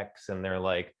double checks and they're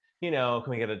like, can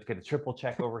we get a triple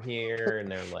check over here?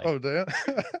 And they're like, oh, damn.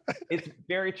 It's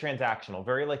very transactional,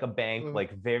 very like a bank,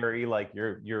 like very like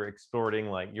you're extorting,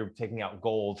 like you're taking out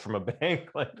gold from a bank.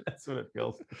 Like that's what it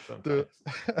feels like sometimes.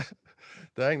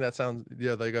 Dang, that sounds,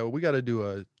 yeah, they go, we got to do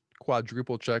a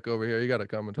quadruple check over here. You got to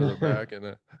come into the back.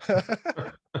 And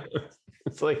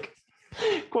it's like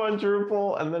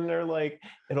quadruple, and then they're like,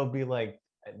 it'll be like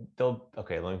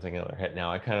okay, let me take another hit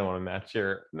now. I kind of want to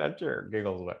match your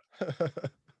giggles with.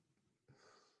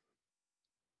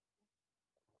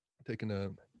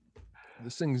 Taking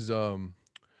this thing's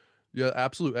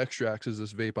Absolute Extracts is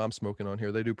this vape I'm smoking on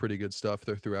here. They do pretty good stuff.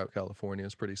 They're throughout California.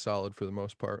 It's pretty solid for the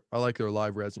most part. I like their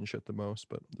live resin shit the most,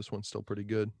 but this one's still pretty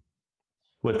good.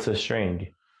 What's the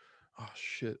strain? Oh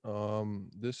shit.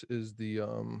 This is the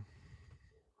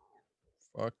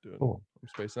fuck, dude. Oh. I'm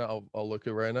spacing out. I'll look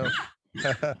it right now.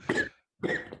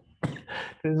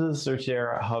 This is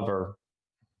Sortera Hover.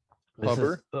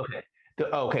 Hover?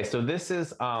 Okay, so this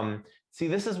is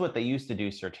this is what they used to do,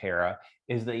 Sortera,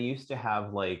 is they used to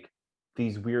have like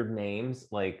these weird names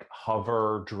like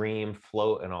hover, dream,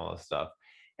 float, and all this stuff.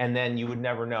 And then you would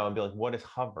never know and be like, what is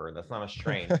hover? That's not a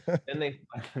strain. Then they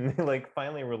like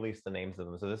finally released the names of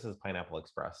them. So this is Pineapple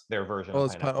Express, their version Oh, of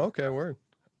it's Pineapple okay. Express.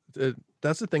 Word.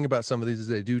 That's the thing about some of these is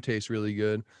they do taste really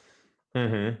good.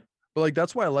 Mm-hmm. But like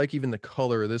that's why I like even the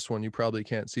color of this one. You probably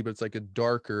can't see, but it's like a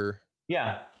darker.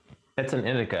 Yeah, it's an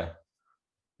indica.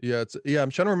 Yeah.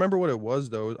 I'm trying to remember what it was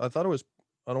though. I thought it was.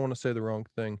 I don't want to say the wrong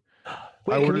thing. I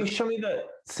Wait, can you ordered. show me the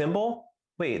symbol?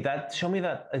 Wait, that show me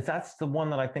that. Is that's the one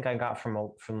that I think I got from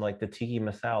like the tiki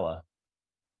masala?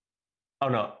 Oh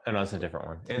no, oh, no, it's a different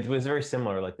one. It was very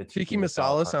similar, like the tiki Tiki masala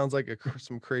masala part. sounds like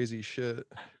some crazy shit.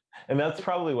 And that's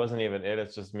probably wasn't even it.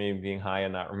 It's just me being high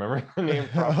and not remembering the name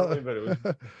properly, but it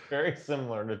was very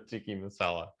similar to tiki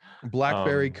masala.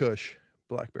 Blackberry Um, Kush.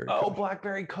 Blackberry oh, Kush.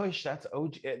 Blackberry Kush. That's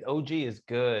OG. OG is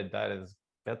good.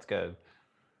 That's good.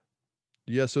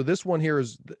 Yeah, so this one here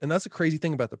is, and that's the crazy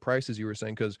thing about the prices you were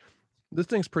saying, because this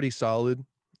thing's pretty solid.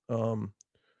 Um,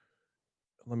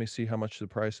 let me see how much the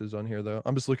price is on here though.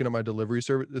 I'm just looking at my delivery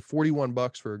service.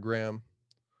 $41 for a gram,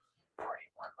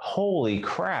 Holy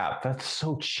crap, that's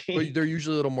so but cheap. they're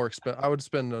usually a little more expensive. I would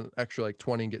spend an extra like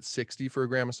 20 and get 60 for a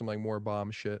gram of some like more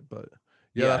bomb shit. But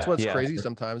yeah, that's Yeah, what's yeah. crazy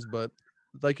sometimes. But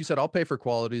like you said, I'll pay for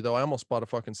quality though. I almost bought a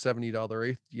fucking $70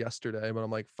 eighth yesterday, but I'm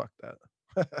like, fuck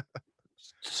that.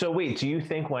 So wait, do you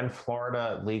think when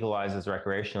Florida legalizes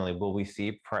recreationally, will we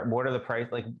see what are the price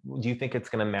like? Do you think it's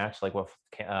going to match like what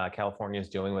California is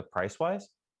doing with price wise?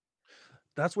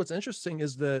 That's what's interesting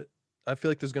is that I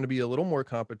feel like there's going to be a little more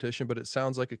competition, but it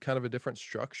sounds like a kind of a different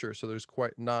structure. So there's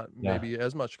quite not Yeah. maybe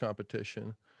as much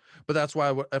competition. But that's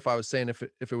why if I was saying if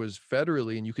it was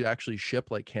federally and you could actually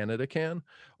ship like Canada can,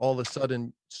 all of a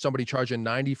sudden somebody charging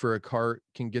 90 for a cart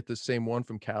can get the same one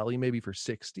from Cali maybe for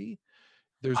 60.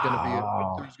 There's going to be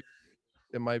Oh, there's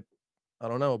it might I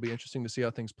don't know, it'll be interesting to see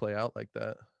how things play out like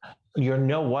that. you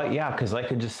know what? Yeah, because I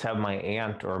could just have my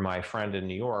aunt or my friend in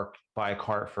New York buy a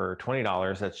cart for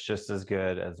 $20. That's just as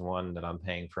good as one that I'm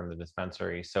paying from the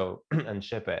dispensary. So and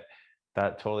ship it.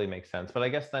 That totally makes sense. But I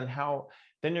guess then how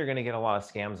then you're going to get a lot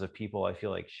of scams of people. I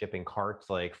feel like shipping carts,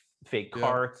 like fake Yeah.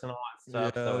 carts and all that Yeah,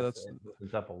 stuff. So that's it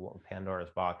opens up a Pandora's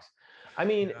box. I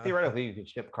mean, yeah. theoretically, you could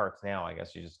ship carts now. I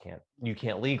guess you just can't. You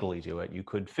can't legally do it. You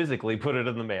could physically put it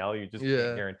in the mail. You just can't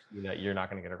Yeah. guarantee that you're not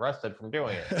going to get arrested from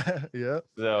doing it. Yeah.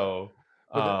 So,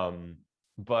 But the,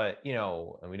 but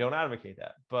and we don't advocate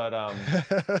that. But to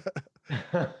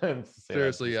say that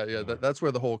seriously, yeah. disclaimer. That's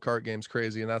where the whole cart game's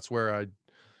crazy, and that's where I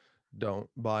don't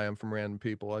buy them from random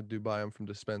people. I do buy them from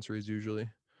dispensaries usually,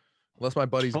 unless my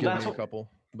buddies Well, give me a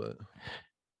couple. But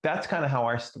that's kind of how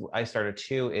I started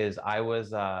too. Is I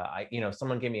was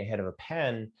someone gave me a hit of a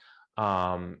pen,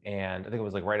 and I think it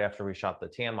was like right after we shot the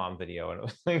Tan Mom video,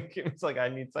 and it was like I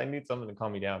need something to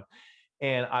calm me down.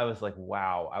 And I was like,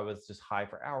 wow, I was just high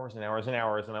for hours and hours and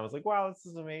hours. And I was like, wow, this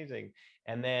is amazing.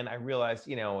 And then I realized,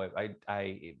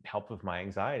 it helped with my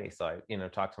anxiety. So I,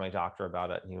 talked to my doctor about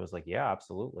it. And he was like, yeah,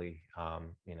 absolutely.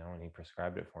 And he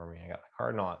prescribed it for me. I got the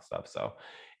card and all that stuff. So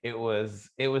it was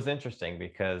interesting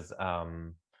because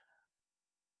I'm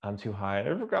too high. I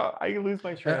forgot. I lose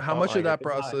my train of how thought much when I did get that too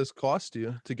high. process cost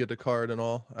you to get the card and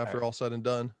all after all said and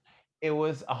done? It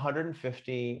was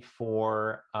 150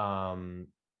 for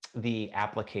the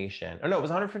application. Oh no, it was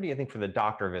 150, I think, for the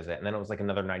doctor visit, and then it was like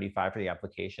another 95 for the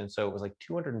application. So it was like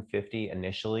 250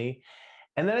 initially.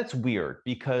 And then it's weird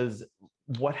because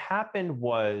what happened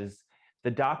was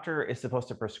the doctor is supposed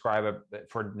to prescribe it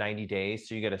for 90 days.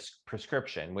 So you get a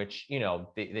prescription, which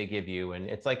they give you, and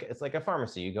it's like a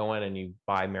pharmacy. You go in and you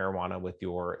buy marijuana with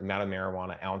your amount of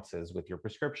marijuana ounces with your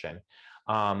prescription.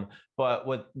 But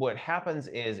what happens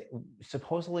is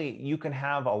supposedly you can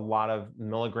have a lot of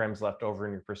milligrams left over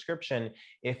in your prescription.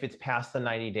 If it's past the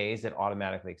 90 days, it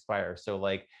automatically expires. So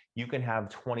like you can have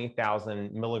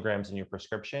 20,000 milligrams in your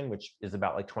prescription, which is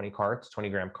about like 20 carts,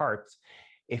 20-gram carts.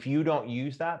 If you don't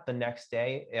use that the next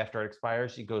day after it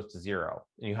expires, it goes to zero.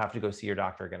 And you have to go see your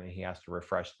doctor again and he has to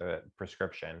refresh the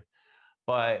prescription.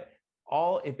 But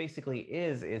all it basically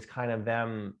is kind of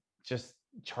them just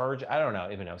charge. I don't know,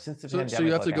 even know since the So you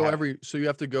pandemic, have to like I go have so you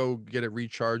have to go get it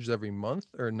recharged every month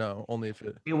or no? Only if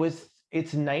it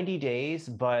it's 90 days,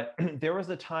 but there was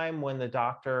a time when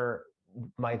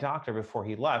my doctor, before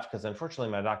he left, because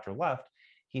unfortunately my doctor left,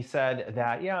 he said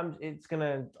that, yeah,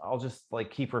 I'll just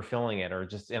like keep refilling it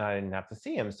and I didn't have to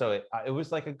see him. So it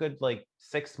was like a good like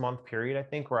 6-month period, I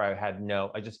think, where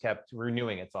I just kept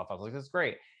renewing itself. I was like, this is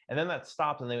great. And then that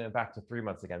stopped and they went back to 3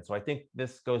 months again. So I think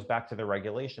this goes back to the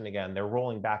regulation again. They're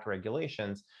rolling back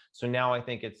regulations. So now I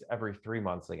think it's every 3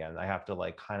 months again. I have to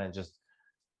like kind of just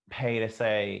pay to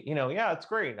say, yeah, it's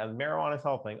great. And marijuana is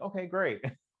helping. Okay, great.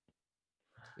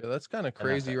 Yeah, that's kind of and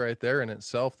that's crazy it. right there in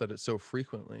itself that it's so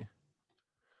frequently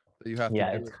that you have to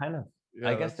Yeah, do it's it. kind of.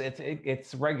 I Yeah, guess that's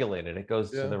it's regulated. It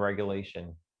goes to yeah. the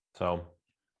regulation. So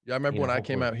Yeah, I remember when I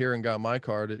came hopefully out here and got my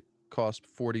card, it cost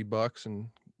 $40 in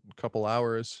a couple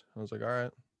hours. I was like, all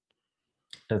right.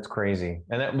 that's crazy.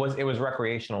 And it was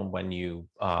recreational when you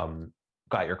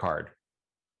got your card.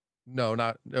 No,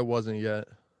 not it wasn't yet.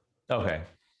 Okay.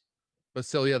 But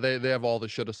still, yeah, they have all the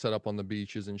shit set up on the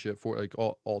beaches and shit for like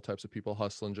all types of people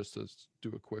hustling just to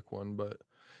do a quick one. But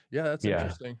yeah, that's Yeah,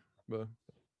 interesting. But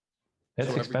it's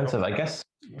so every expensive. couple, I guess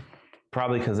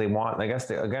probably because they want. I guess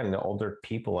again, the older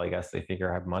people. I guess they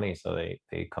figure have money, so they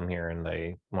come here and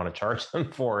they want to charge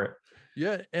them for it.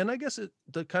 yeah, and I guess it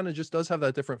kind of just does have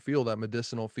that different feel, that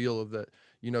medicinal feel of that.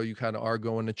 You kind of are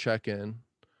going to check in,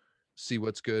 see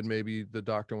what's good. Maybe the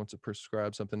doctor wants to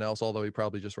prescribe something else, although he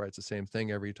probably just writes the same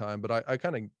thing every time. But I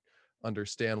kind of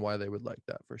understand why they would like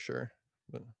that for sure.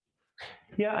 But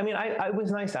Yeah, I mean, I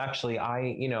was nice actually.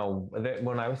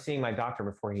 When I was seeing my doctor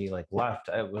before he like left,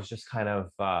 it was just kind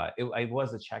of I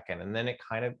was a check-in, and then it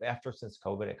kind of after since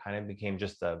COVID, it kind of became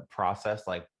just a process.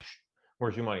 Like,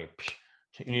 where's your money?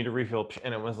 You need a refill,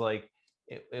 and it was like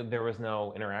there was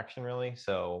no interaction really.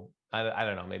 So I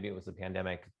don't know. Maybe it was the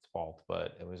pandemic's fault,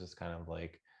 but it was just kind of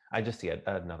like I just see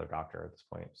another doctor at this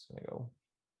point. Just gonna go.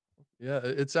 yeah,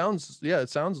 it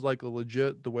sounds like a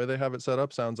legit, the way they have it set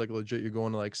up sounds like legit. You're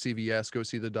going to like CVS, go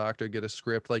see the doctor, get a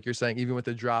script, like you're saying, even with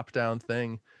the drop down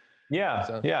thing. Yeah,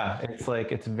 So yeah. It's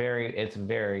like it's very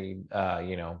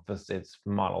this it's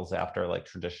models after like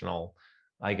traditional,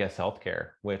 I guess, healthcare,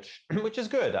 which which is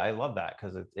good. I love that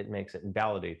because it makes it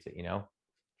validates it.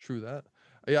 true that.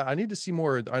 Yeah, I need to see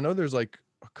more. I know there's like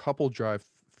a couple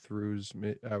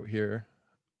drive-throughs out here.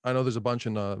 I know there's a bunch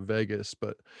in Vegas,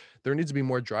 but there needs to be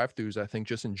more drive-throughs, I think,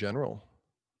 just in general.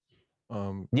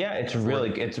 Yeah, it's In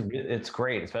Florida. really it's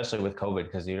great, especially with COVID,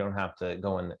 because you don't have to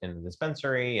go in the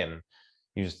dispensary and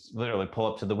you just literally pull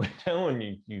up to the window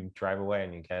and you drive away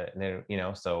and you get it.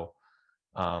 And so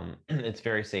it's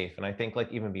very safe. And I think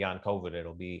like even beyond COVID,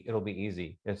 it'll be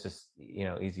easy. It's just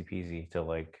easy peasy to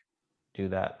like do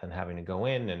that than having to go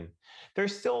in. And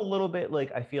there's still a little bit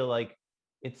like I feel like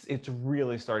it's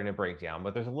really starting to break down,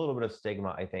 but there's a little bit of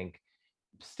stigma, I think,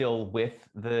 still with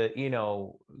the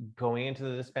going into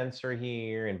the dispensary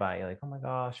here and buying like, oh my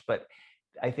gosh. But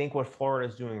I think what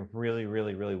Florida is doing really,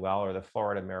 really, really well, or the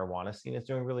Florida marijuana scene is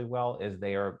doing really well, is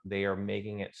they are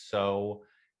making it so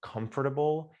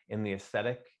comfortable in the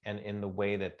aesthetic and in the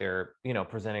way that they're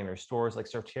presenting their stores. Like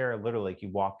Sortera, literally, like you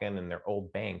walk in and they're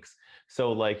old banks,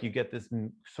 so like you get this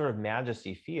sort of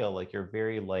majesty feel, like you're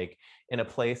very like in a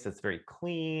place that's very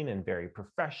clean and very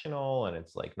professional, and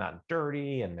it's like not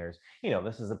dirty, and there's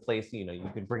this is a place you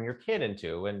could bring your kid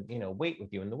into and wait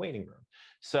with you in the waiting room.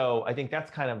 So I think that's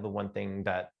kind of the one thing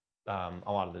that a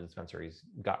lot of the dispensaries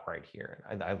got right here.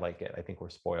 I like it. I think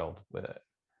we're spoiled with it.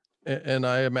 And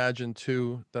I imagine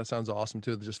too, that sounds awesome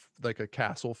too, just like a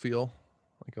castle feel,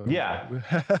 like Yeah,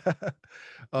 a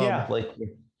yeah. um, Like,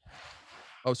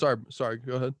 oh, sorry,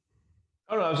 go ahead.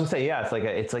 oh no, I was gonna say, yeah.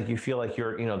 It's like you feel like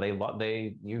you're,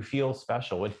 you feel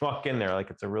special when you walk in there.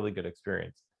 Like it's a really good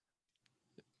experience.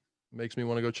 Makes me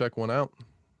want to go check one out.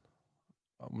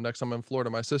 Next time I'm in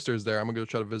Florida, my sister's there. I'm gonna go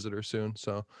try to visit her soon.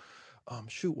 So,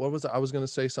 shoot, what was I was gonna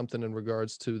say something in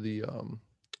regards to the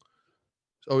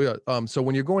oh yeah, so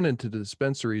when you're going into the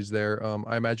dispensaries there,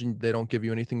 I imagine they don't give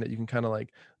you anything that you can kind of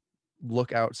like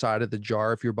look outside of the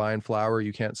jar if you're buying flour,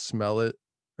 you can't smell it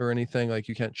or anything, like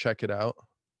you can't check it out.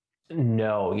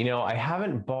 No, I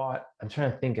haven't bought. I'm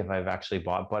trying to think if I've actually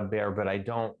bought Bud Bear, but I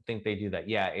don't think they do that.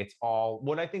 Yeah, it's all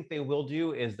what I think they will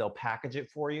do is they'll package it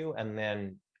for you, and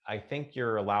then I think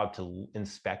you're allowed to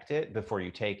inspect it before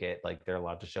you take it. Like they're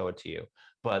allowed to show it to you,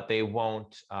 but they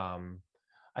won't.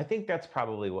 I think that's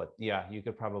probably what. Yeah,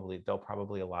 they'll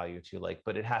probably allow you to like,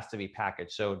 but it has to be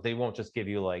packaged, so they won't just give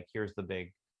you like, here's the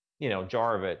big,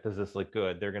 jar of it. Does this look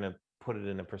good? They're gonna put it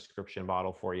in a prescription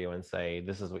bottle for you and say,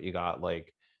 this is what you got.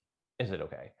 Like, is it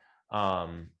okay?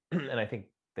 And I think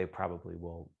they probably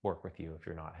will work with you if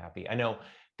you're not happy. I know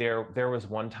there was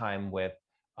one time with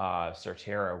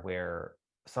Sortera where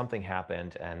something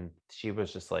happened and she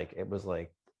was just like, it was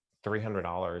like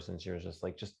 $300, and she was just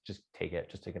like, just take it,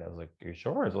 just take it. I was like, are you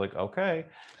sure? I was like, okay.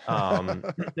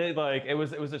 They like it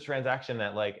was a transaction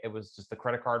that like it was just the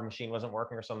credit card machine wasn't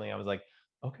working or something. I was like,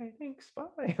 okay, thanks,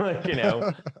 bye. Like.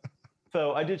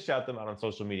 So I did shout them out on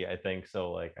social media, I think.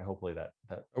 So like, hopefully that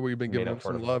We've been made giving up them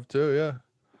for it some a little. love too, yeah.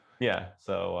 Yeah.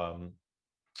 So I mean,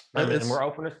 and It's we're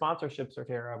open to sponsorships,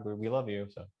 Tara. We love you.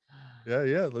 So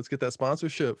yeah, let's get that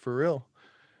sponsorship for real.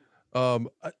 Well,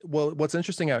 what's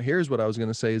interesting out here is what I was going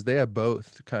to say is they have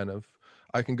both kind of.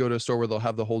 I can go to a store where they'll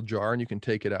have the whole jar and you can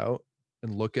take it out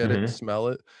and look at it and Hmm. smell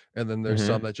it. And then there's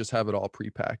some Hmm. that just have it all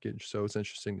prepackaged. So it's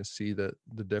interesting to see that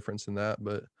the difference in that.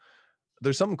 But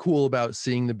there's something cool about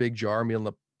seeing the big jar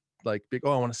meal, like big,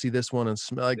 oh, I want to see this one and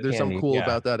smell like The there's something candy, cool yeah.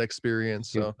 about that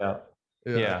experience. So yeah.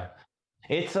 Yeah.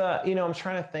 It's I'm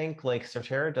trying to think, like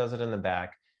Soterra does it in the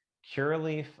back.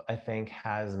 Curaleaf, I think,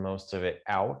 has most of it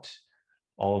out,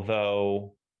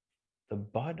 although the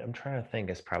bud, I'm trying to think,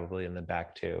 is probably in the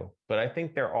back too. But I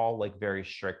think they're all like very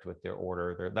strict with their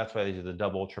order. That's why they do the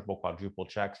double, triple, quadruple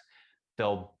checks. They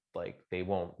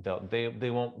won't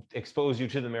expose you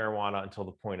to the marijuana until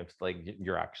the point of like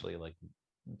you're actually like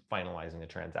finalizing a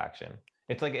transaction.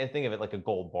 It's like, I think of it like a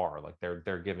gold bar. Like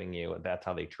they're giving you, that's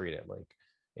how they treat it. Like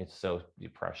it's so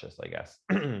precious, I guess.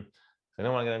 So I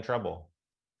don't want to get in trouble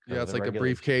Yeah, because of it's the like a regulation.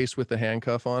 briefcase with the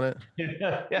handcuff on it.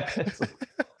 Yeah, yeah, it's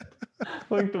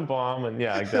like the bomb, and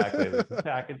yeah, exactly. Like the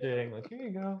packaging, like here you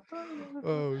go.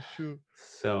 Oh shoot.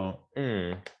 So,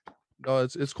 No,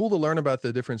 it's cool to learn about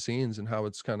the different scenes and how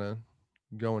it's kind of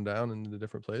going down in the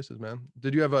different places, man.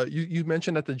 Did you have you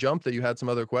mentioned at the jump that you had some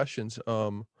other questions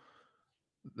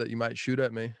that you might shoot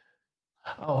at me?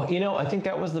 oh, I think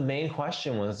that was the main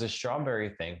question, was the strawberry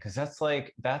thing, because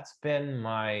that's been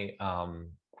my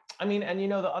I mean, and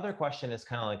the other question is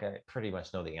kind of like I pretty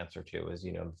much know the answer to, is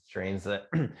strains that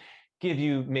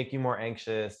make you more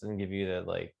anxious and give you the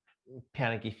like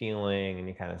panicky feeling, and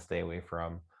you kind of stay away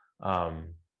from.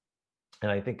 Um, and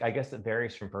I guess it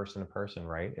varies from person to person,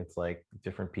 right? It's like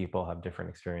different people have different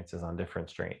experiences on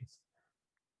different strains.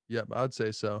 Yeah, I'd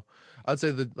say so. I'd say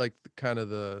that like kind of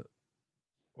the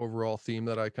overall theme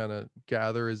that I kind of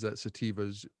gather is that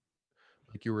sativas,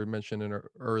 like you were mentioning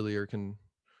earlier, can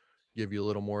give you a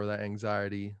little more of that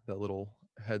anxiety, that little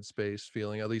headspace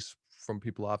feeling, at least from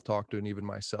people I've talked to and even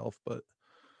myself. But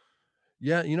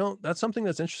yeah, that's something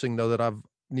that's interesting though that I've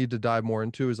need to dive more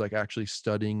into is like actually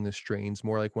studying the strains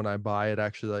more. Like when I buy it,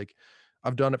 actually like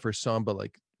I've done it for some, but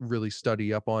like really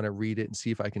study up on it, read it and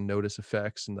see if I can notice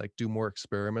effects and like do more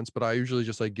experiments. But I usually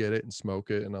just like get it and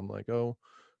smoke it and I'm like, oh,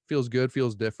 feels good,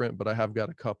 feels different. But I have got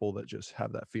a couple that just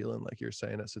have that feeling like you're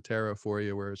saying at Sotero for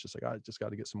you, where it's just like I just got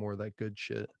to get some more of that good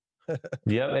shit.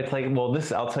 Yep, it's like, well,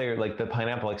 this, I'll tell you, like the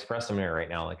pineapple express I'm here right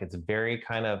now, like it's very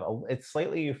kind of, it's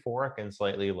slightly euphoric and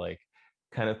slightly like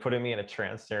kind of putting me in a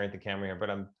trance staring at the camera here, but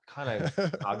I'm kind of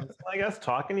cognizant, I guess,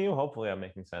 talking to you. Hopefully I'm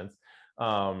making sense.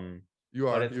 Um, You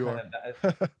but are, it's you kind are.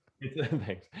 of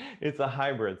thanks. It's a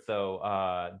hybrid. So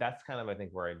that's kind of, I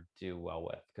think, where I do well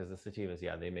with, because the sativas,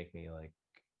 yeah, they make me like,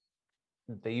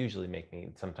 they usually make me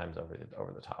sometimes over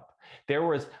the top.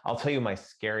 I'll tell you my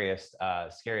scariest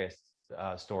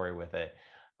story with it.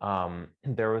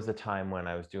 There was a time when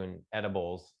I was doing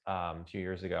edibles a few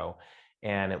years ago,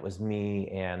 and it was me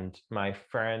and my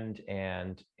friend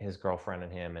and his girlfriend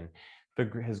and him, and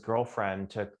his girlfriend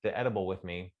took the edible with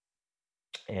me,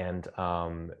 and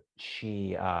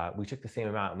she we took the same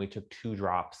amount, and we took 2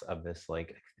 drops of this,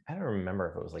 like, I don't remember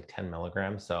if it was like 10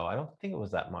 milligrams, so I don't think it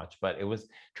was that much, but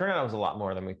turned out it was a lot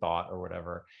more than we thought or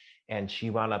whatever. And she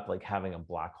wound up like having a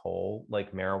black hole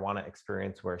like marijuana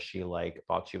experience, where she like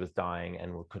thought she was dying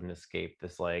and couldn't escape.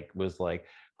 This like was like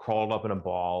crawled up in a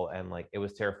ball, and like it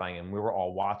was terrifying, and we were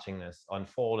all watching this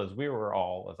unfold as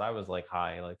I was like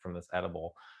high, like from this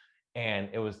edible, and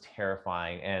it was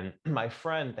terrifying. And my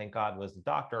friend, thank God, was a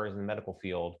doctor, is in the medical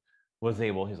field,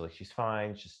 he's like, she's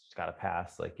fine, she's got to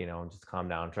pass, like, just calm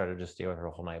down, try to just stay with her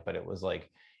the whole night. But it was like,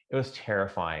 it was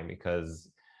terrifying, because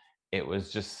it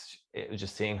was just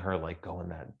seeing her like go in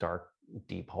that dark,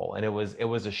 deep hole. And it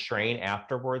was a strain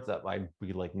afterwards that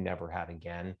we like never had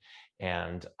again.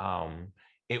 And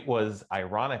it was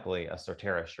ironically a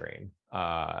Sortera strain.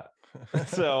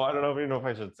 So I don't know if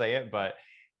I should say it, but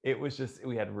it was just,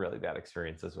 we had really bad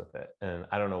experiences with it, and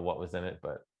I don't know what was in it,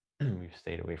 but we've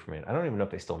stayed away from it. I don't even know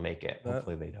if they still make it. That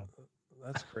Hopefully they don't.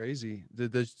 that's crazy.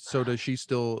 So does she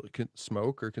still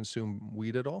smoke or consume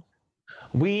weed at all?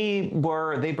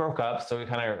 They broke up, so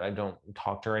I don't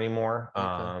talk to her anymore.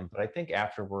 Okay. But I think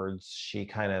afterwards she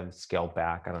kind of scaled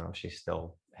back. I don't know if she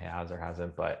still has or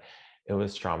hasn't, but it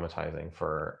was traumatizing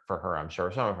for her. I'm sure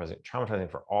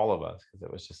traumatizing for all of us, because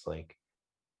it was just like,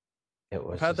 it I've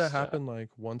was had that just happen like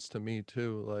once to me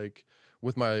too. Like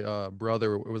with my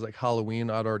brother, it was like Halloween.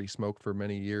 I'd already smoked for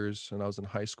many years and I was in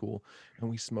high school and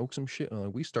we smoked some shit and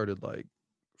like we started like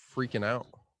freaking out.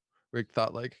 We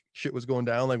thought like shit was going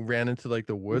down, like ran into like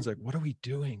the woods, like what are we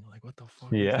doing? Like what the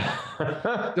fuck is yeah.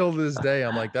 that? Still to this day,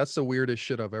 I'm like, that's the weirdest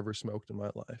shit I've ever smoked in my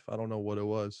life. I don't know what it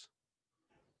was.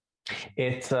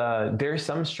 It's there's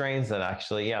some strains that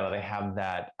actually, yeah,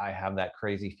 that I have that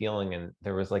crazy feeling. And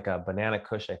there was like a banana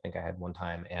kush I think I had one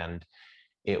time, and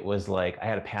it was like I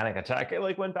had a panic attack. I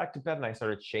like went back to bed and I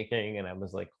started shaking, and I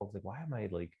was like, why am I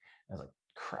like? I was like,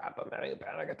 crap, I'm having a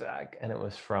panic attack, and it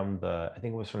was from I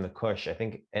think it was from the Kush. I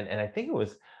think, and I think it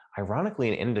was ironically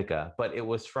an indica, but it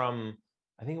was from.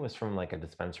 I think it was from like a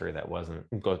dispensary that wasn't.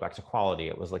 It goes back to quality.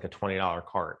 It was like a $20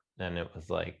 cart, and it was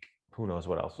like who knows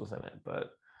what else was in it, but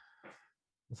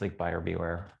it's like buyer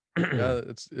beware. Yeah,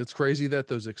 it's crazy that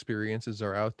those experiences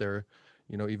are out there,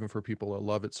 even for people that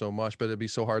love it so much, but it'd be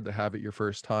so hard to have it your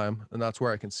first time. And that's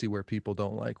where I can see where people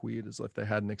don't like weed is if they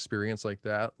had an experience like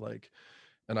that, like,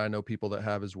 and I know people that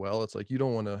have as well. It's like you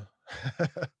don't want to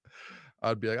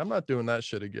I'd be like, I'm not doing that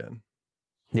shit again.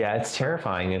 Yeah, it's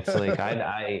terrifying. It's like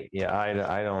yeah,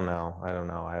 I don't know. I don't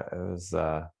know.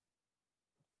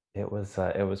 It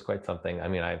was quite something. I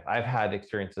mean, I've had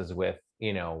experiences with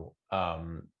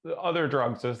other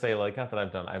drugs. To say like not that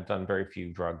I've done very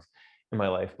few drugs in my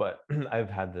life, but I've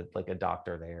had like a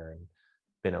doctor there and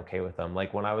been okay with them.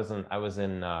 Like when I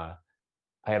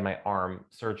had my arm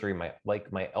surgery. My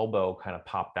elbow kind of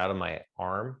popped out of my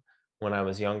arm when I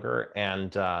was younger,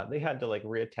 and they had to like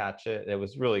reattach it. It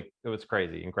was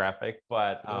crazy and graphic,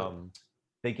 but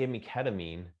they gave me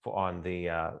ketamine on the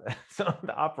so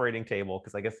the operating table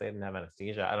because I guess they didn't have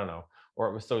anesthesia. I don't know, or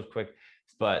it was so quick.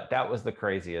 But that was the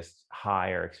craziest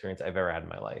high or experience I've ever had in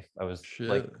my life. I was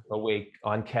like Shit. awake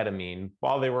on ketamine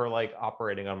while they were like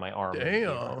operating on my arm.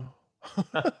 Damn.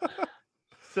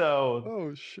 So Oh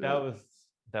that shit. was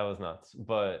that was nuts.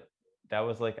 But that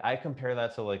was like I compare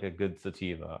that to like a good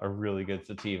sativa, a really good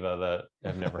sativa that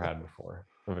I've never had before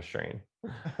of a strain.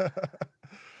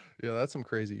 Yeah, that's some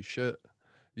crazy shit.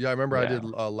 Yeah, I remember I Yeah. did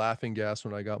laughing gas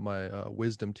when I got my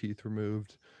wisdom teeth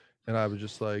removed, and I was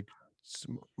just like,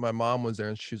 my mom was there,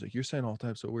 and she was like, "You're saying all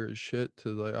types of weird shit." To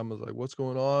like, I was like, "What's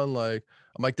going on?" Like,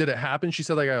 I'm like, "Did it happen?" She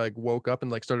said like I like woke up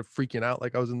and like started freaking out,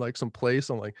 like I was in like some place.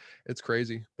 I'm like, it's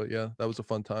crazy, but yeah, that was a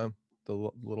fun time. The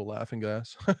little laughing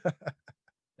gas.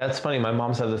 That's funny. My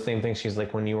mom said the same thing. She's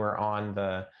like, when you were on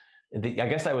I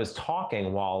guess I was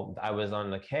talking while I was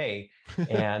on the K,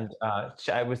 and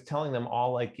I was telling them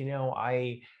all like,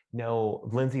 I know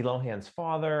Lindsay Lohan's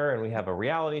father, and we have a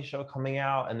reality show coming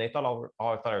out, and they thought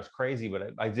I thought I was crazy,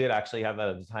 but I did actually have that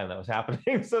at the time that was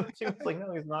happening. So she was like,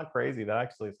 no, he's not crazy. That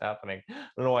actually is happening. I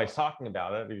don't know why he's talking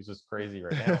about it. He's just crazy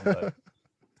right now, but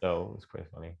so it was quite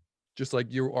funny. Just like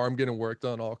your arm getting worked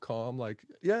on, all calm, like,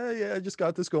 yeah, I just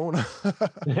got this going on.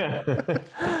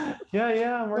 Yeah,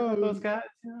 yeah, I'm working with Oh, those guys.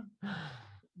 Yeah.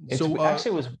 It's so,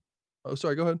 actually was oh,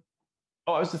 sorry, go ahead.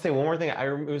 Oh, I was to say one more thing.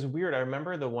 It was weird. I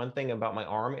remember the one thing about my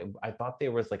arm. I thought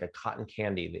there was like a cotton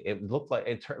candy. It looked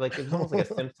like like it was almost like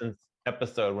a Simpsons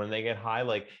episode when they get high.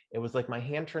 Like it was like my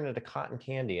hand turned into cotton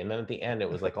candy, and then at the end it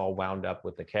was like all wound up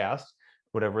with the cast,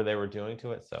 whatever they were doing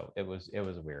to it. So it was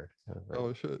weird. It was very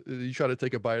Oh shit! You try to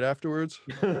take a bite afterwards?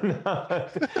 weird. By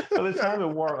the time I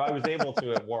was able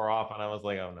to. It wore off, and I was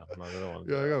like, oh no, no, I don't want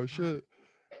to Yeah, do like, oh shit!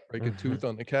 Break a tooth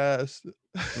on the cast.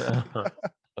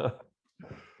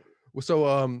 Well,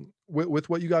 so with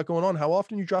what you got going on, how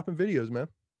often you dropping videos, man?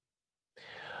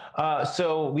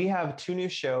 So we have two new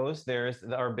shows. There's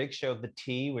our big show, The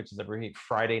Tea, which is every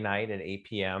Friday night at 8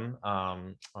 p.m.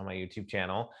 On my YouTube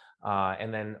channel.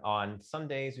 And then on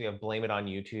Sundays, we have Blame It on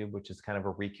YouTube, which is kind of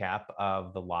a recap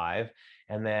of the live.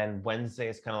 And then Wednesday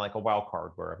is kind of like a wild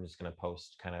card where I'm just going to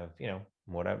post kind of,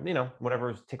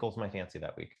 whatever tickles my fancy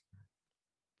that week.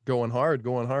 Going hard,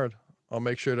 going hard. I'll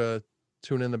make sure to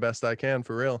tune in the best I can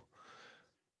for real.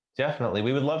 Definitely.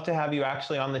 We would love to have you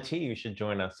actually on The Tea. You should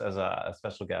join us as a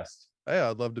special guest. Hey,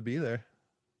 I'd love to be there.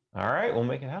 All right, we'll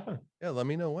make it happen. Yeah, let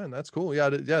me know when. That's cool. Yeah,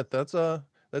 yeah, that's that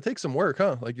takes some work,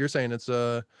 huh? Like you're saying, it's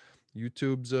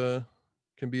YouTube's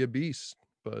can be a beast,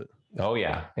 but Oh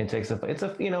yeah, it's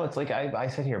like I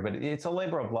sit here, but it's a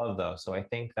labor of love though. So I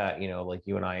think that like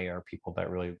you and I are people that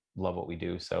really love what we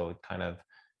do. So it kind of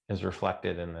is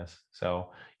reflected in this. So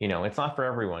it's not for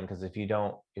everyone because if you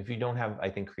don't have I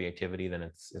think creativity, then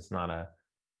it's not a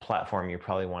platform you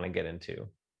probably want to get into.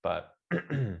 But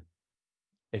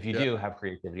if you yeah, do have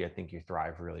creativity, I think you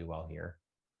thrive really well here.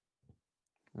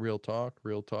 real talk,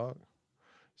 real talk.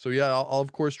 So yeah, I'll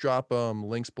of course drop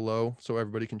links below so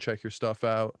everybody can check your stuff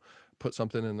out. Put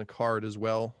something in the card as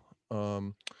well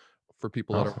um, for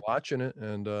people that are Awesome. watching it.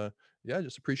 And yeah,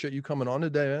 just appreciate you coming on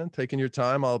today, man. Taking your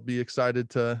time. I'll be excited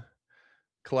to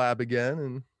collab again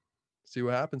and see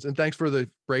what happens. And thanks for the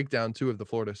breakdown too of the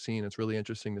Florida scene. It's really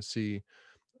interesting to see.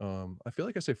 I feel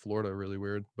like I say Florida really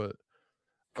weird, but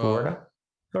uh, Florida,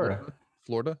 Florida, Florida,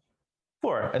 Florida.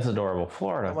 Florida. It's adorable. I'm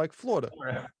Florida, like Florida.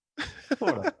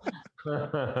 Florida,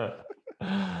 Florida.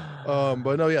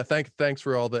 But no, yeah, thanks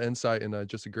for all the insight and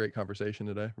just a great conversation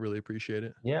today. Really appreciate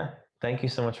it. Yeah, thank you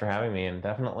so much for having me, and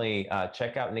definitely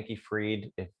check out Nikki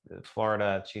Fried. If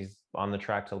Florida, she's on the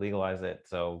track to legalize it,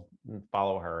 so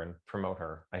follow her and promote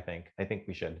her. I think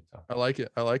we should. So I like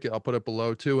it. I like it. I'll put it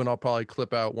below too, and I'll probably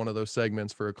clip out one of those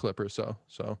segments for a clip or so.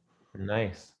 So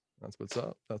nice. that's what's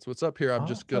up. That's what's up here. I'm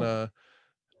just Awesome. gonna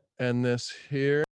end this here.